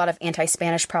 There was a lot of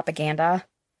anti-Spanish propaganda,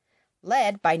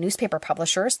 led by newspaper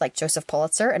publishers like Joseph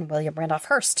Pulitzer and William Randolph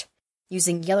Hearst,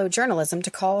 using yellow journalism to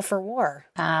call for war.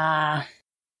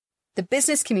 The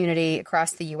business community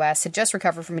across the U.S. had just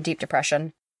recovered from a deep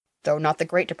depression, though not the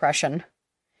Great Depression,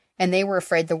 and they were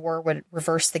afraid the war would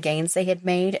reverse the gains they had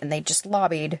made, and they just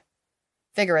lobbied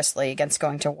vigorously against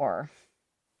going to war.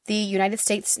 The United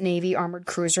States Navy armored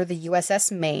cruiser, the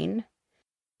USS Maine,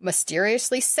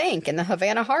 mysteriously sank in the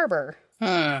Havana harbor.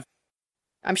 I'm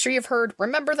sure you've heard,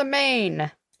 remember the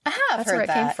Maine. I have That's heard where it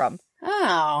that. came from.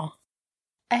 Oh.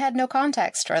 I had no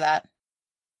context for that.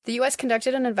 The U.S.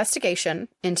 conducted an investigation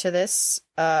into this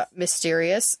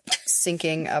mysterious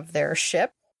sinking of their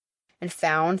ship and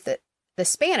found that the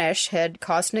Spanish had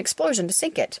caused an explosion to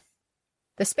sink it.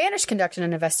 The Spanish conducted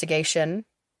an investigation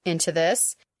into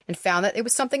this and found that it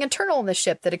was something internal in the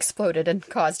ship that exploded and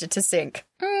caused it to sink.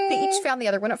 They each found the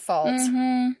other one at fault.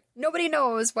 Nobody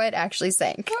knows why it actually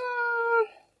sank.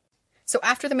 So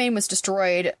after the Maine was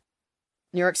destroyed,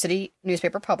 New York City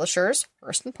newspaper publishers,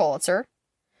 Hearst and Pulitzer,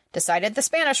 decided the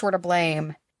Spanish were to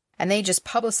blame, and they just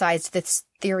publicized this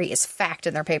theory as fact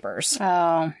in their papers.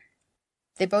 Oh.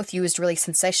 They both used really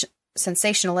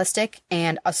sensationalistic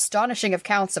and astonishing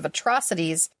accounts of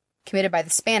atrocities committed by the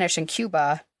Spanish in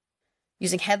Cuba,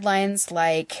 using headlines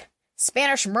like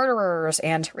Spanish murderers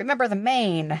and remember the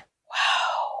Maine. Wow.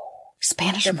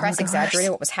 Spanish Their murderers? press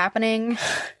exaggerated what was happening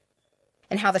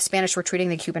and how the Spanish were treating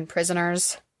the Cuban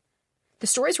prisoners. The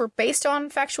stories were based on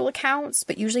factual accounts,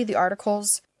 but usually the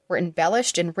articles were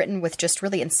embellished and written with just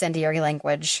really incendiary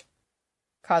language,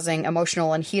 causing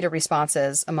emotional and heated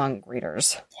responses among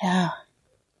readers. Yeah.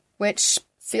 Which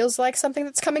feels like something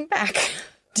that's coming back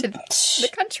to the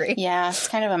country. Yeah, it's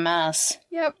kind of a mess.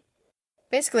 Yep.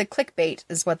 Basically, clickbait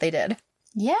is what they did.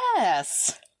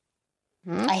 Yes.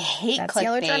 I hate That's clickbait.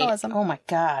 yellow journalism. Oh my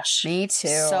gosh. Me too.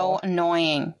 So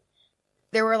annoying.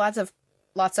 There were lots of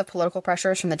political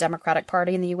pressures from the Democratic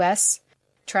Party in the U.S.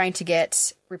 trying to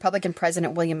get Republican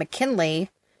President William McKinley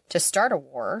to start a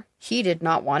war. He did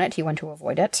not want it. He wanted to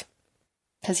avoid it.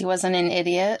 Because he wasn't an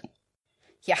idiot?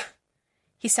 Yeah.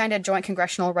 He signed a joint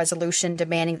congressional resolution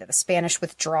demanding that the Spanish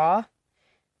withdraw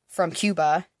from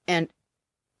Cuba, and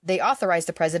they authorized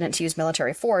the president to use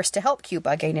military force to help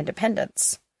Cuba gain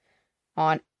independence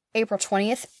on April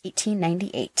 20th,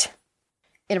 1898.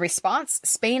 In response,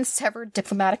 Spain severed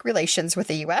diplomatic relations with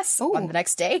the U.S. on the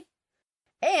next day.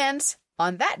 And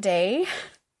on that day,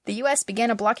 the U.S.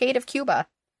 began a blockade of Cuba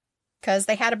because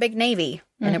they had a big navy,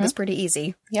 and it was pretty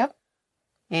easy. Yep.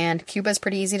 And Cuba's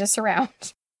pretty easy to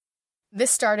surround. This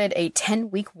started a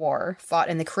 10-week war fought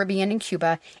in the Caribbean and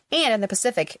Cuba and in the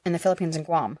Pacific in the Philippines and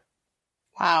Guam.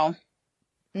 Wow.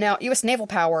 Now, U.S. naval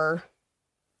power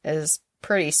is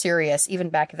pretty serious even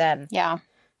back then. Yeah.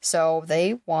 So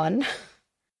they won.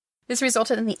 This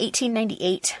resulted in the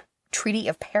 1898 Treaty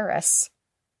of Paris.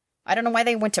 I don't know why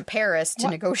they went to Paris to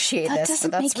negotiate this,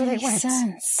 but that's where they went.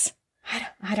 Sense.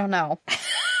 I don't know.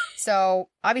 So,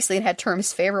 obviously it had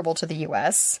terms favorable to the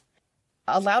U.S.,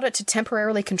 allowed it to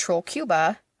temporarily control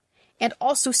Cuba, and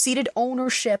also ceded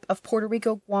ownership of Puerto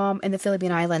Rico, Guam, and the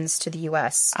Philippine Islands to the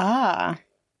U.S. Ah.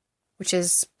 Which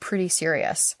is pretty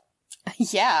serious.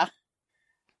 Yeah.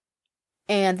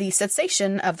 And the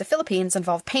cessation of the Philippines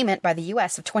involved payment by the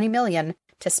U.S. of $20 million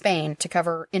to Spain to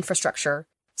cover infrastructure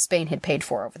Spain had paid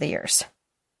for over the years.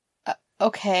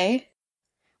 Okay.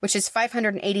 Which is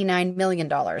 $589 million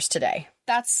today.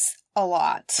 That's a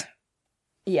lot.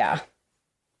 Yeah.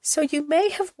 So you may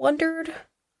have wondered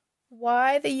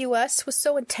why the U.S. was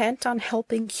so intent on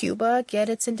helping Cuba get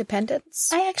its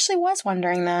independence. I actually was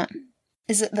wondering that.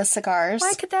 Is it the cigars?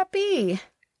 Why could that be?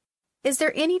 Is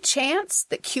there any chance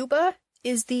that Cuba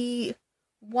is the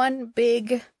one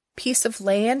big piece of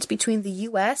land between the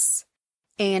U.S.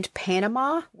 and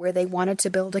Panama where they wanted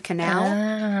to build a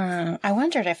canal? I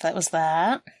wondered if that was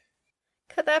that.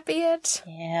 Could that be it?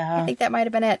 Yeah. I think that might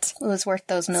have been it. It was worth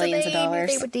those millions of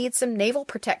dollars. They would need some naval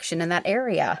protection in that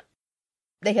area.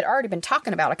 They had already been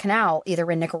talking about a canal either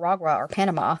in Nicaragua or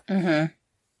Panama. Mm-hmm.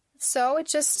 So it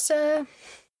just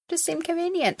Just seemed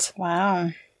convenient.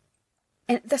 Wow.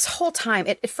 And this whole time,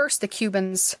 at first the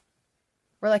Cubans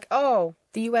were like, oh,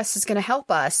 the U.S. is going to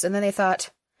help us. And then they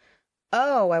thought,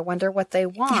 oh, I wonder what they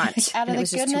want. Out of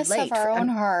the goodness of our own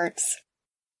hearts.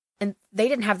 And they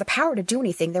didn't have the power to do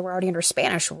anything. They were already under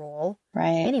Spanish rule. Right.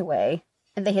 Anyway.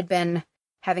 And they had been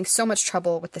having so much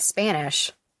trouble with the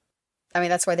Spanish. I mean,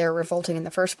 that's why they were revolting in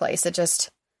the first place. It just,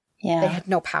 they had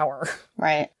no power.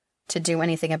 Right. To do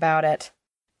anything about it.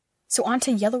 So on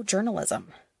to yellow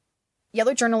journalism.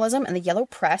 Yellow journalism and the yellow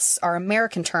press are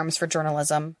American terms for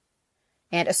journalism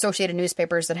and associated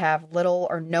newspapers that have little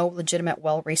or no legitimate,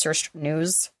 well-researched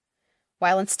news,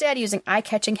 while instead using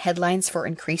eye-catching headlines for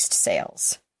increased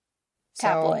sales.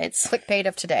 Tabloids. So, clickbait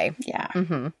of today. Yeah.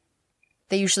 Mm-hmm.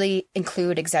 They usually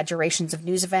include exaggerations of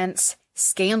news events,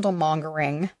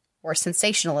 scandal-mongering, or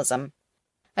sensationalism.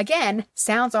 Again,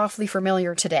 sounds awfully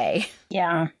familiar today.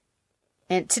 Yeah.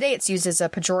 And today it's used as a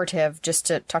pejorative just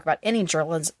to talk about any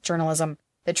journalism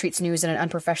that treats news in an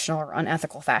unprofessional or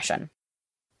unethical fashion.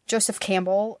 Joseph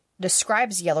Campbell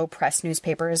describes yellow press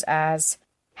newspapers as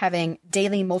having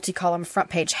daily multi-column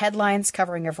front-page headlines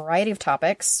covering a variety of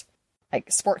topics,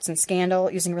 like sports and scandal,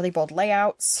 using really bold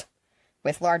layouts,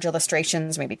 with large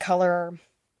illustrations, maybe color,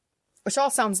 which all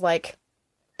sounds like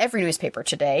every newspaper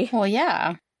today. Well,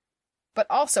 yeah. But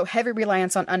also heavy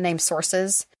reliance on unnamed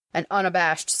sources and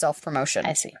unabashed self-promotion.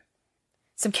 I see.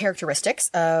 Some characteristics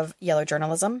of yellow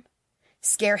journalism.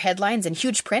 Scare headlines in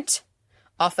huge print,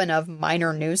 often of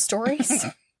minor news stories.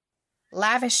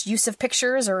 Lavish use of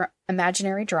pictures or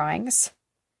imaginary drawings.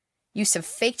 Use of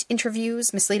faked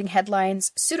interviews, misleading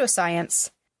headlines, pseudoscience,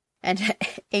 and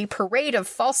a parade of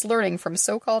false learning from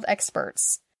so-called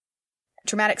experts.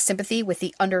 Dramatic sympathy with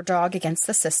the underdog against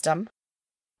the system.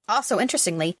 Also,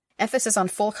 interestingly, emphasis on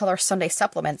full-color Sunday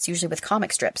supplements, usually with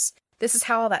comic strips. This is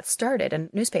how all that started in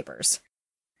newspapers.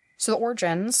 So the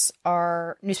origins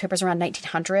are newspapers around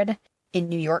 1900 in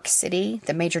New York City.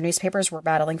 The major newspapers were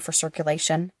battling for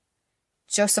circulation.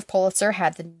 Joseph Pulitzer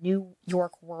had the New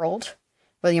York World.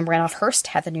 William Randolph Hearst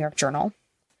had the New York Journal.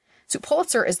 So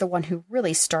Pulitzer is the one who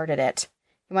really started it.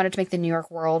 He wanted to make the New York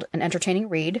World an entertaining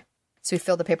read, so he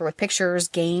filled the paper with pictures,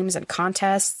 games, and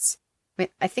contests. I mean,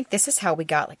 I think this is how we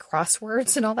got, like,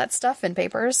 crosswords and all that stuff in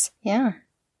papers. Yeah.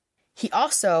 He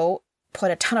also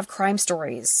put a ton of crime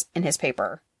stories in his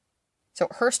paper. So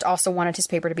Hearst also wanted his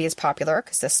paper to be as popular,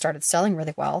 because this started selling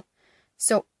really well.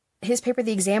 So his paper,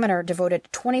 The Examiner, devoted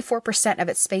 24% of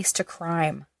its space to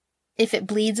crime. If it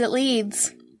bleeds, it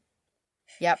leads.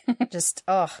 Yep. Just,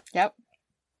 oh. Yep.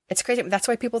 It's crazy. That's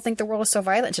why people think the world is so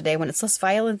violent today, when it's less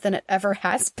violent than it ever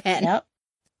has been. Yep.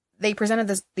 They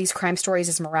presented these crime stories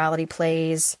as morality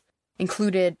plays,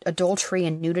 included adultery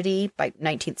and nudity by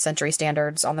 19th century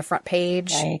standards on the front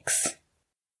page. Yikes.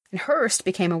 And Hearst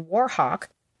became a war hawk,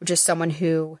 which is someone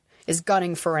who is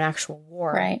gunning for an actual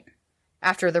war. Right.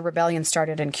 After the rebellion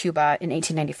started in Cuba in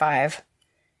 1895.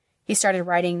 He started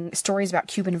writing stories about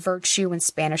Cuban virtue and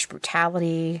Spanish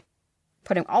brutality,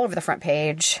 putting all over the front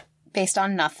page. Based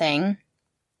on nothing.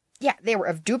 Yeah, they were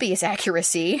of dubious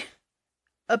accuracy.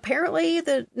 Apparently,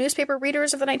 the newspaper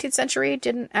readers of the 19th century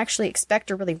didn't actually expect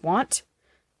or really want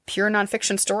pure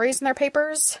nonfiction stories in their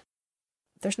papers.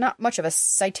 There's not much of a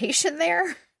citation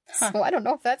there, so I don't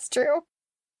know if that's true.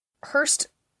 Hearst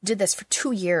did this for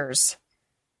 2 years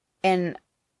and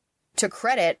took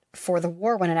credit for the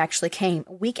war when it actually came.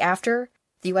 A week after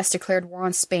the U.S. declared war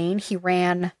on Spain, he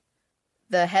ran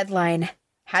the headline,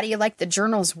 "How do you like the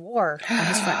Journal's war?" on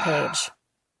his front page.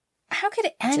 How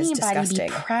could anybody be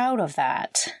proud of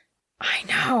that? I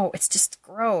know. It's just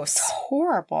gross. It's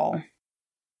horrible.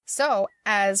 So,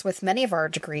 as with many of our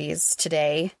degrees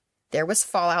today, there was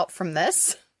fallout from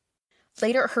this.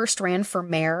 Later, Hearst ran for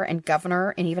mayor and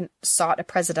governor and even sought a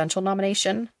presidential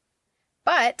nomination.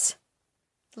 But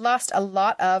lost a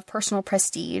lot of personal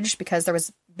prestige because there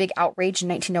was big outrage in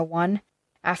 1901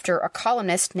 after a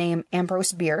columnist named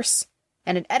Ambrose Bierce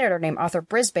and an editor named Arthur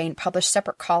Brisbane published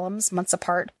separate columns months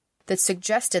apart that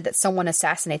suggested that someone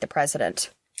assassinate the president.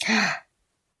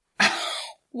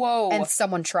 Whoa. And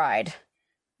someone tried.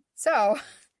 So,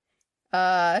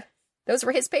 those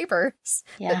were his papers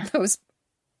that those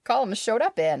columns showed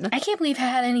up in. I can't believe he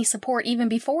had any support even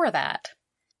before that.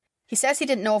 He says he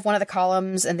didn't know of one of the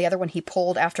columns, and the other one he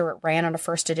pulled after it ran on a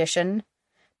first edition.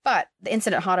 But the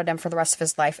incident haunted him for the rest of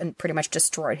his life and pretty much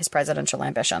destroyed his presidential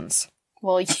ambitions.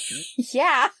 Well,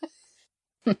 yeah.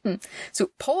 So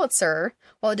Pulitzer,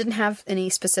 while it didn't have any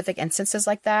specific instances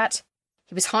like that,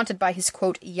 he was haunted by his,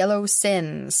 quote, yellow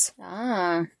sins.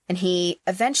 Ah. And he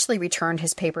eventually returned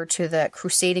his paper to the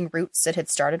crusading roots it had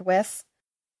started with.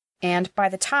 And by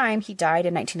the time he died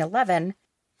in 1911,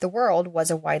 The World was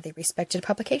a widely respected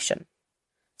publication.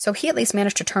 So he at least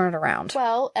managed to turn it around.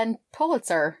 Well, and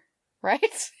Pulitzer,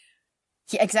 right?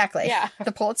 Yeah, exactly. Yeah.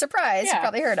 The Pulitzer Prize, you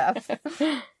probably heard of.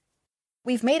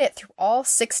 We've made it through all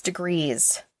 6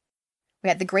 degrees. We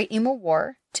had the Great Emu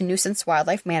War, to Nuisance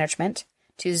Wildlife Management,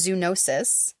 to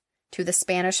Zoonosis, to the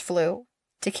Spanish Flu,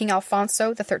 to King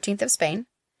Alfonso XIII of Spain,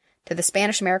 to the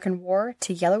Spanish-American War,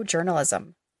 to yellow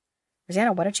journalism.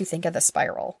 Rosanna, what did you think of the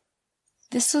spiral?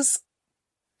 This was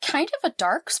kind of a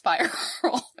dark spiral.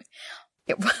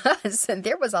 It was, and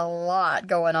there was a lot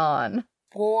going on.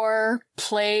 War,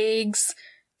 plagues,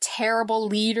 terrible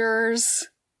leaders.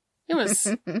 It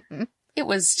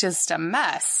was just a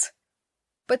mess.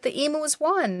 But the emus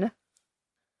won.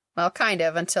 Well, kind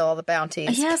of, until the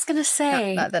bounties. Yeah, I was going to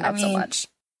say. Not so much.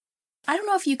 I don't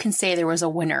know if you can say there was a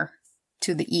winner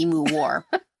to the Emu War.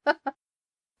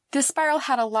 This spiral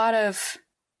had a lot of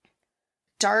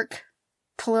dark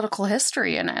political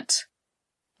history in it.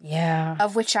 Yeah.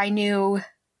 Of which I knew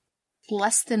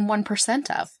less than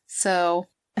 1% of. So,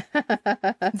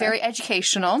 very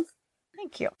educational.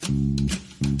 Thank you.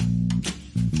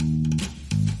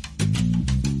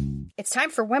 It's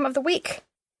time for Whim of the Week.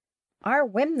 Our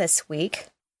whim this week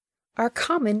are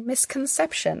common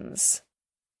misconceptions.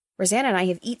 Rosanna and I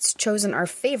have each chosen our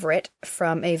favorite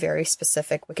from a very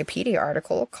specific Wikipedia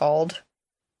article called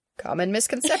Common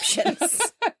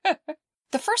Misconceptions.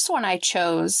 The first one I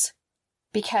chose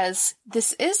because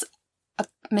this is a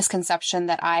misconception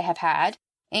that I have had,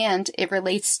 and it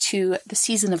relates to the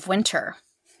season of winter.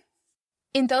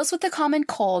 In those with the common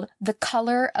cold, the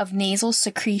color of nasal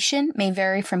secretion may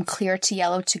vary from clear to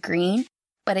yellow to green,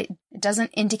 but it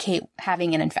doesn't indicate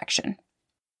having an infection.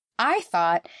 I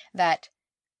thought that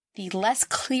the less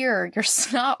clear your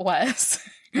snot was,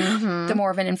 the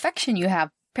more of an infection you have.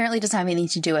 Apparently doesn't have anything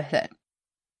to do with it.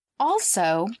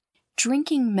 Also,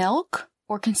 drinking milk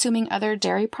or consuming other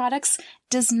dairy products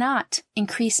does not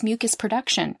increase mucus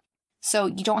production, so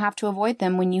you don't have to avoid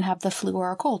them when you have the flu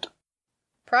or a cold.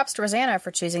 Props to Rosanna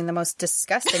for choosing the most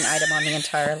disgusting item on the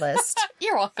entire list.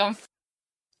 You're welcome.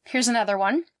 Here's another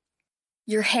one.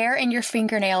 Your hair and your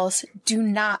fingernails do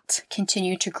not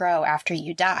continue to grow after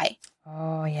you die.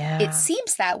 Oh, yeah. It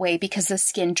seems that way because the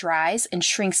skin dries and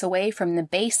shrinks away from the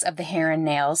base of the hair and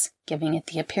nails, giving it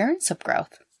the appearance of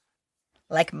growth.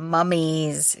 Like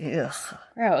mummies. Ugh.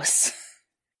 Gross.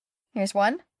 Here's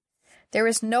one. There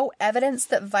is no evidence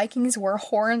that Vikings wore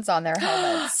horns on their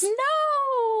helmets.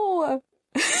 No!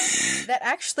 That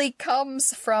actually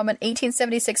comes from an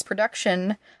 1876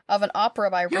 production of an opera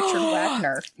by Richard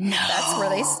Wagner. No. That's where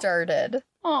they started.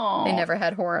 Aww. They never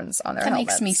had horns on their helmets.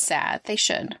 That makes me sad. They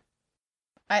should.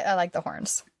 I like the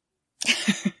horns.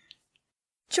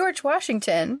 George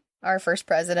Washington, our first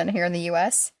president here in the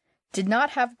U.S., did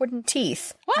not have wooden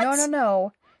teeth. What?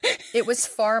 No. It was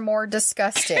far more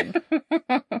disgusting.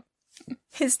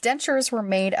 His dentures were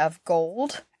made of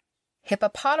gold,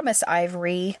 hippopotamus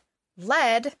ivory,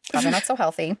 lead, probably not so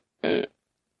healthy,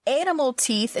 animal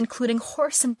teeth, including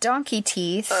horse and donkey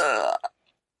teeth,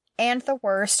 and the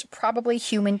worst, probably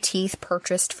human teeth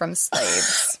purchased from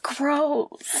slaves.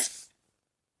 Gross.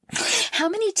 How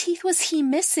many teeth was he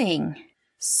missing?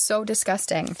 So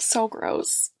disgusting. So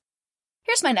gross.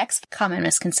 Here's my next common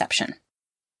misconception.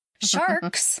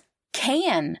 Sharks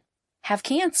can have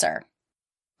cancer.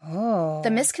 Oh.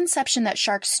 The misconception that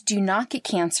sharks do not get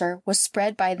cancer was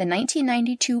spread by the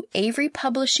 1992 Avery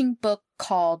Publishing book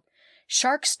called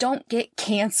Sharks Don't Get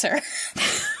Cancer.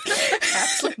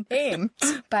 Aptly named.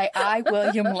 By I.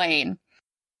 William Lane.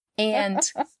 And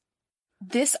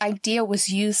this idea was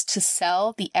used to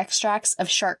sell the extracts of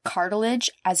shark cartilage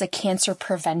as a cancer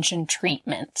prevention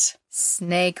treatment.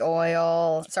 Snake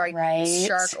oil. Sorry, right?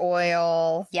 Shark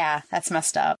oil. Yeah, that's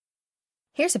messed up.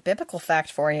 Here's a biblical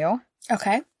fact for you.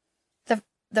 Okay.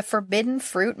 The forbidden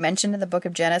fruit mentioned in the book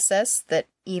of Genesis that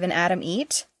Eve and Adam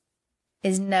eat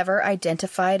is never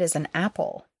identified as an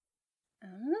apple.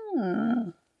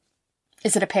 Oh.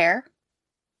 Is it a pear?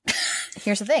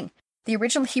 Here's the thing. The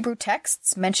original Hebrew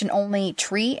texts mention only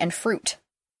tree and fruit.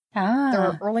 Ah. There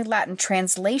are early Latin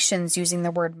translations using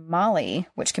the word mali,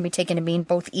 which can be taken to mean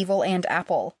both evil and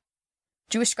apple.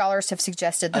 Jewish scholars have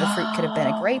suggested that a fruit could have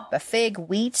been a grape, a fig,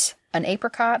 wheat, an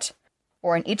apricot,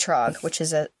 or an etrog, which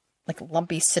is a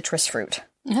lumpy citrus fruit.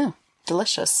 Yeah,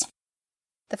 delicious.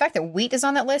 The fact that wheat is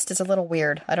on that list is a little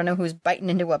weird. I don't know who's biting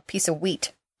into a piece of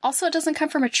wheat. Also, it doesn't come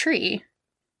from a tree.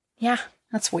 Yeah.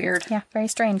 That's weird. Yeah, very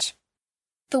strange.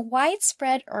 The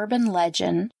widespread urban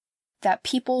legend that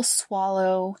people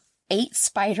swallow 8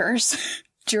 spiders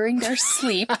during their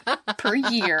sleep per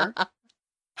year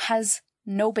has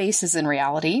no basis in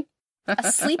reality.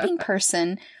 A sleeping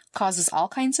person causes all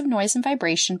kinds of noise and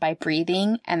vibration by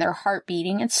breathing and their heart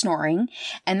beating and snoring,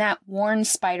 and that warns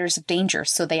spiders of danger,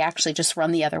 so they actually just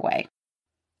run the other way.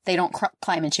 They don't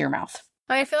climb into your mouth.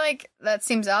 I feel like that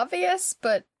seems obvious,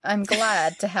 but I'm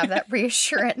glad to have that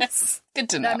reassurance. Good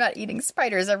to know. I'm not eating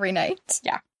spiders every night.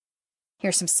 Yeah.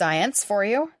 Here's some science for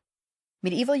you.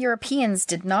 Medieval Europeans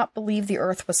did not believe the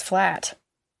Earth was flat.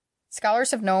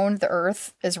 Scholars have known the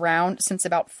Earth is round since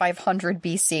about 500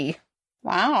 BC.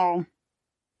 Wow.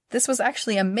 This was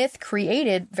actually a myth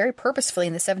created very purposefully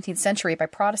in the 17th century by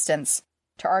Protestants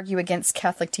to argue against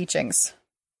Catholic teachings.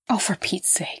 Oh, for Pete's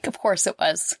sake. Of course it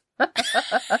was.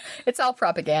 It's all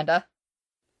propaganda.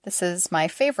 This is my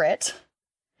favorite.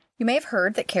 You may have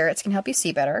heard that carrots can help you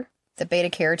see better, that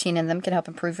beta-carotene in them can help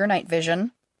improve your night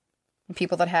vision, and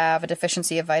people that have a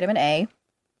deficiency of vitamin A.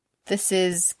 This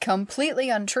is completely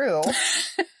untrue.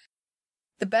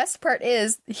 The best part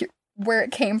is where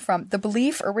it came from. The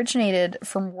belief originated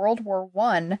from World War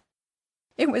I.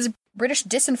 It was British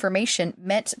disinformation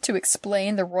meant to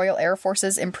explain the Royal Air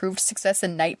Force's improved success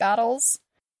in night battles,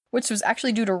 which was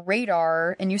actually due to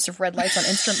radar and use of red lights on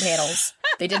instrument panels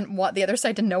they didn't want the other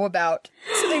side to know about.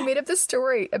 So they made up this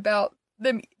story about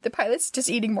the pilots just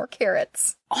eating more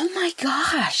carrots. Oh my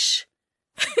gosh.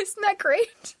 Isn't that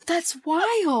great? That's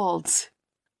wild.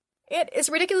 It, as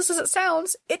ridiculous as it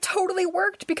sounds, it totally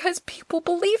worked because people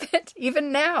believe it,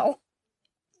 even now.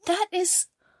 That is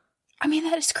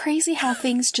crazy how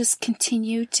things just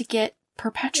continue to get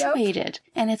perpetuated,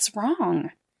 and it's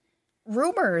wrong.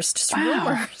 Rumors, just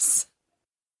rumors.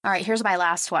 All right, here's my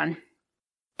last one.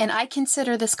 And I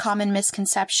consider this common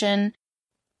misconception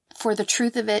for the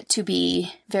truth of it to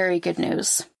be very good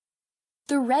news.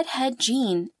 The redhead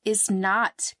gene is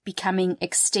not becoming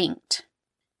extinct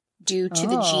due to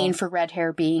the gene for red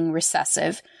hair being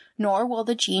recessive, nor will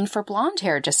the gene for blonde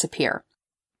hair disappear.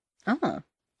 Oh.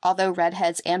 Although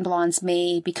redheads and blondes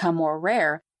may become more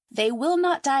rare, they will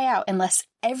not die out unless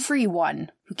everyone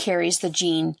who carries the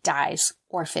gene dies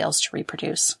or fails to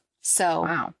reproduce.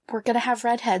 So, We're going to have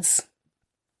redheads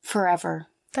forever.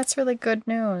 That's really good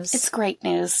news. It's great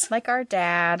news. Like our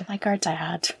dad.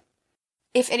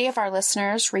 If any of our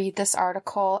listeners read this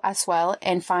article as well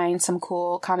and find some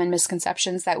cool common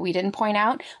misconceptions that we didn't point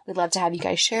out, we'd love to have you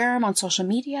guys share them on social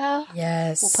media.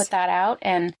 Yes. We'll put that out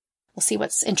and we'll see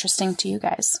what's interesting to you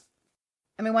guys.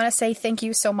 And we want to say thank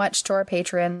you so much to our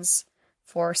patrons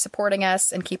for supporting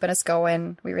us and keeping us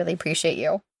going. We really appreciate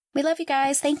you. We love you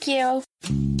guys. Thank you.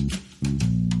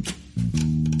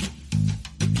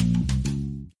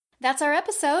 That's our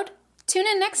episode. Tune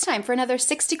in next time for another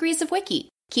 6 Degrees of Wiki.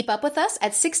 Keep up with us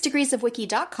at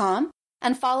 6degreesofwiki.com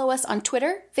and follow us on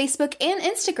Twitter, Facebook, and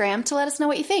Instagram to let us know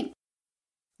what you think.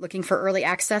 Looking for early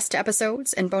access to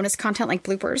episodes and bonus content like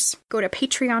bloopers? Go to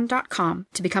patreon.com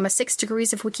to become a 6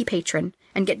 Degrees of Wiki patron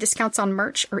and get discounts on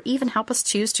merch or even help us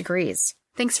choose degrees.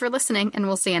 Thanks for listening, and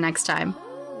we'll see you next time.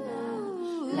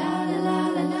 La, la, la,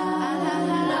 la, la,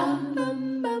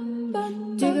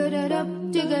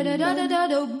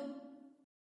 la,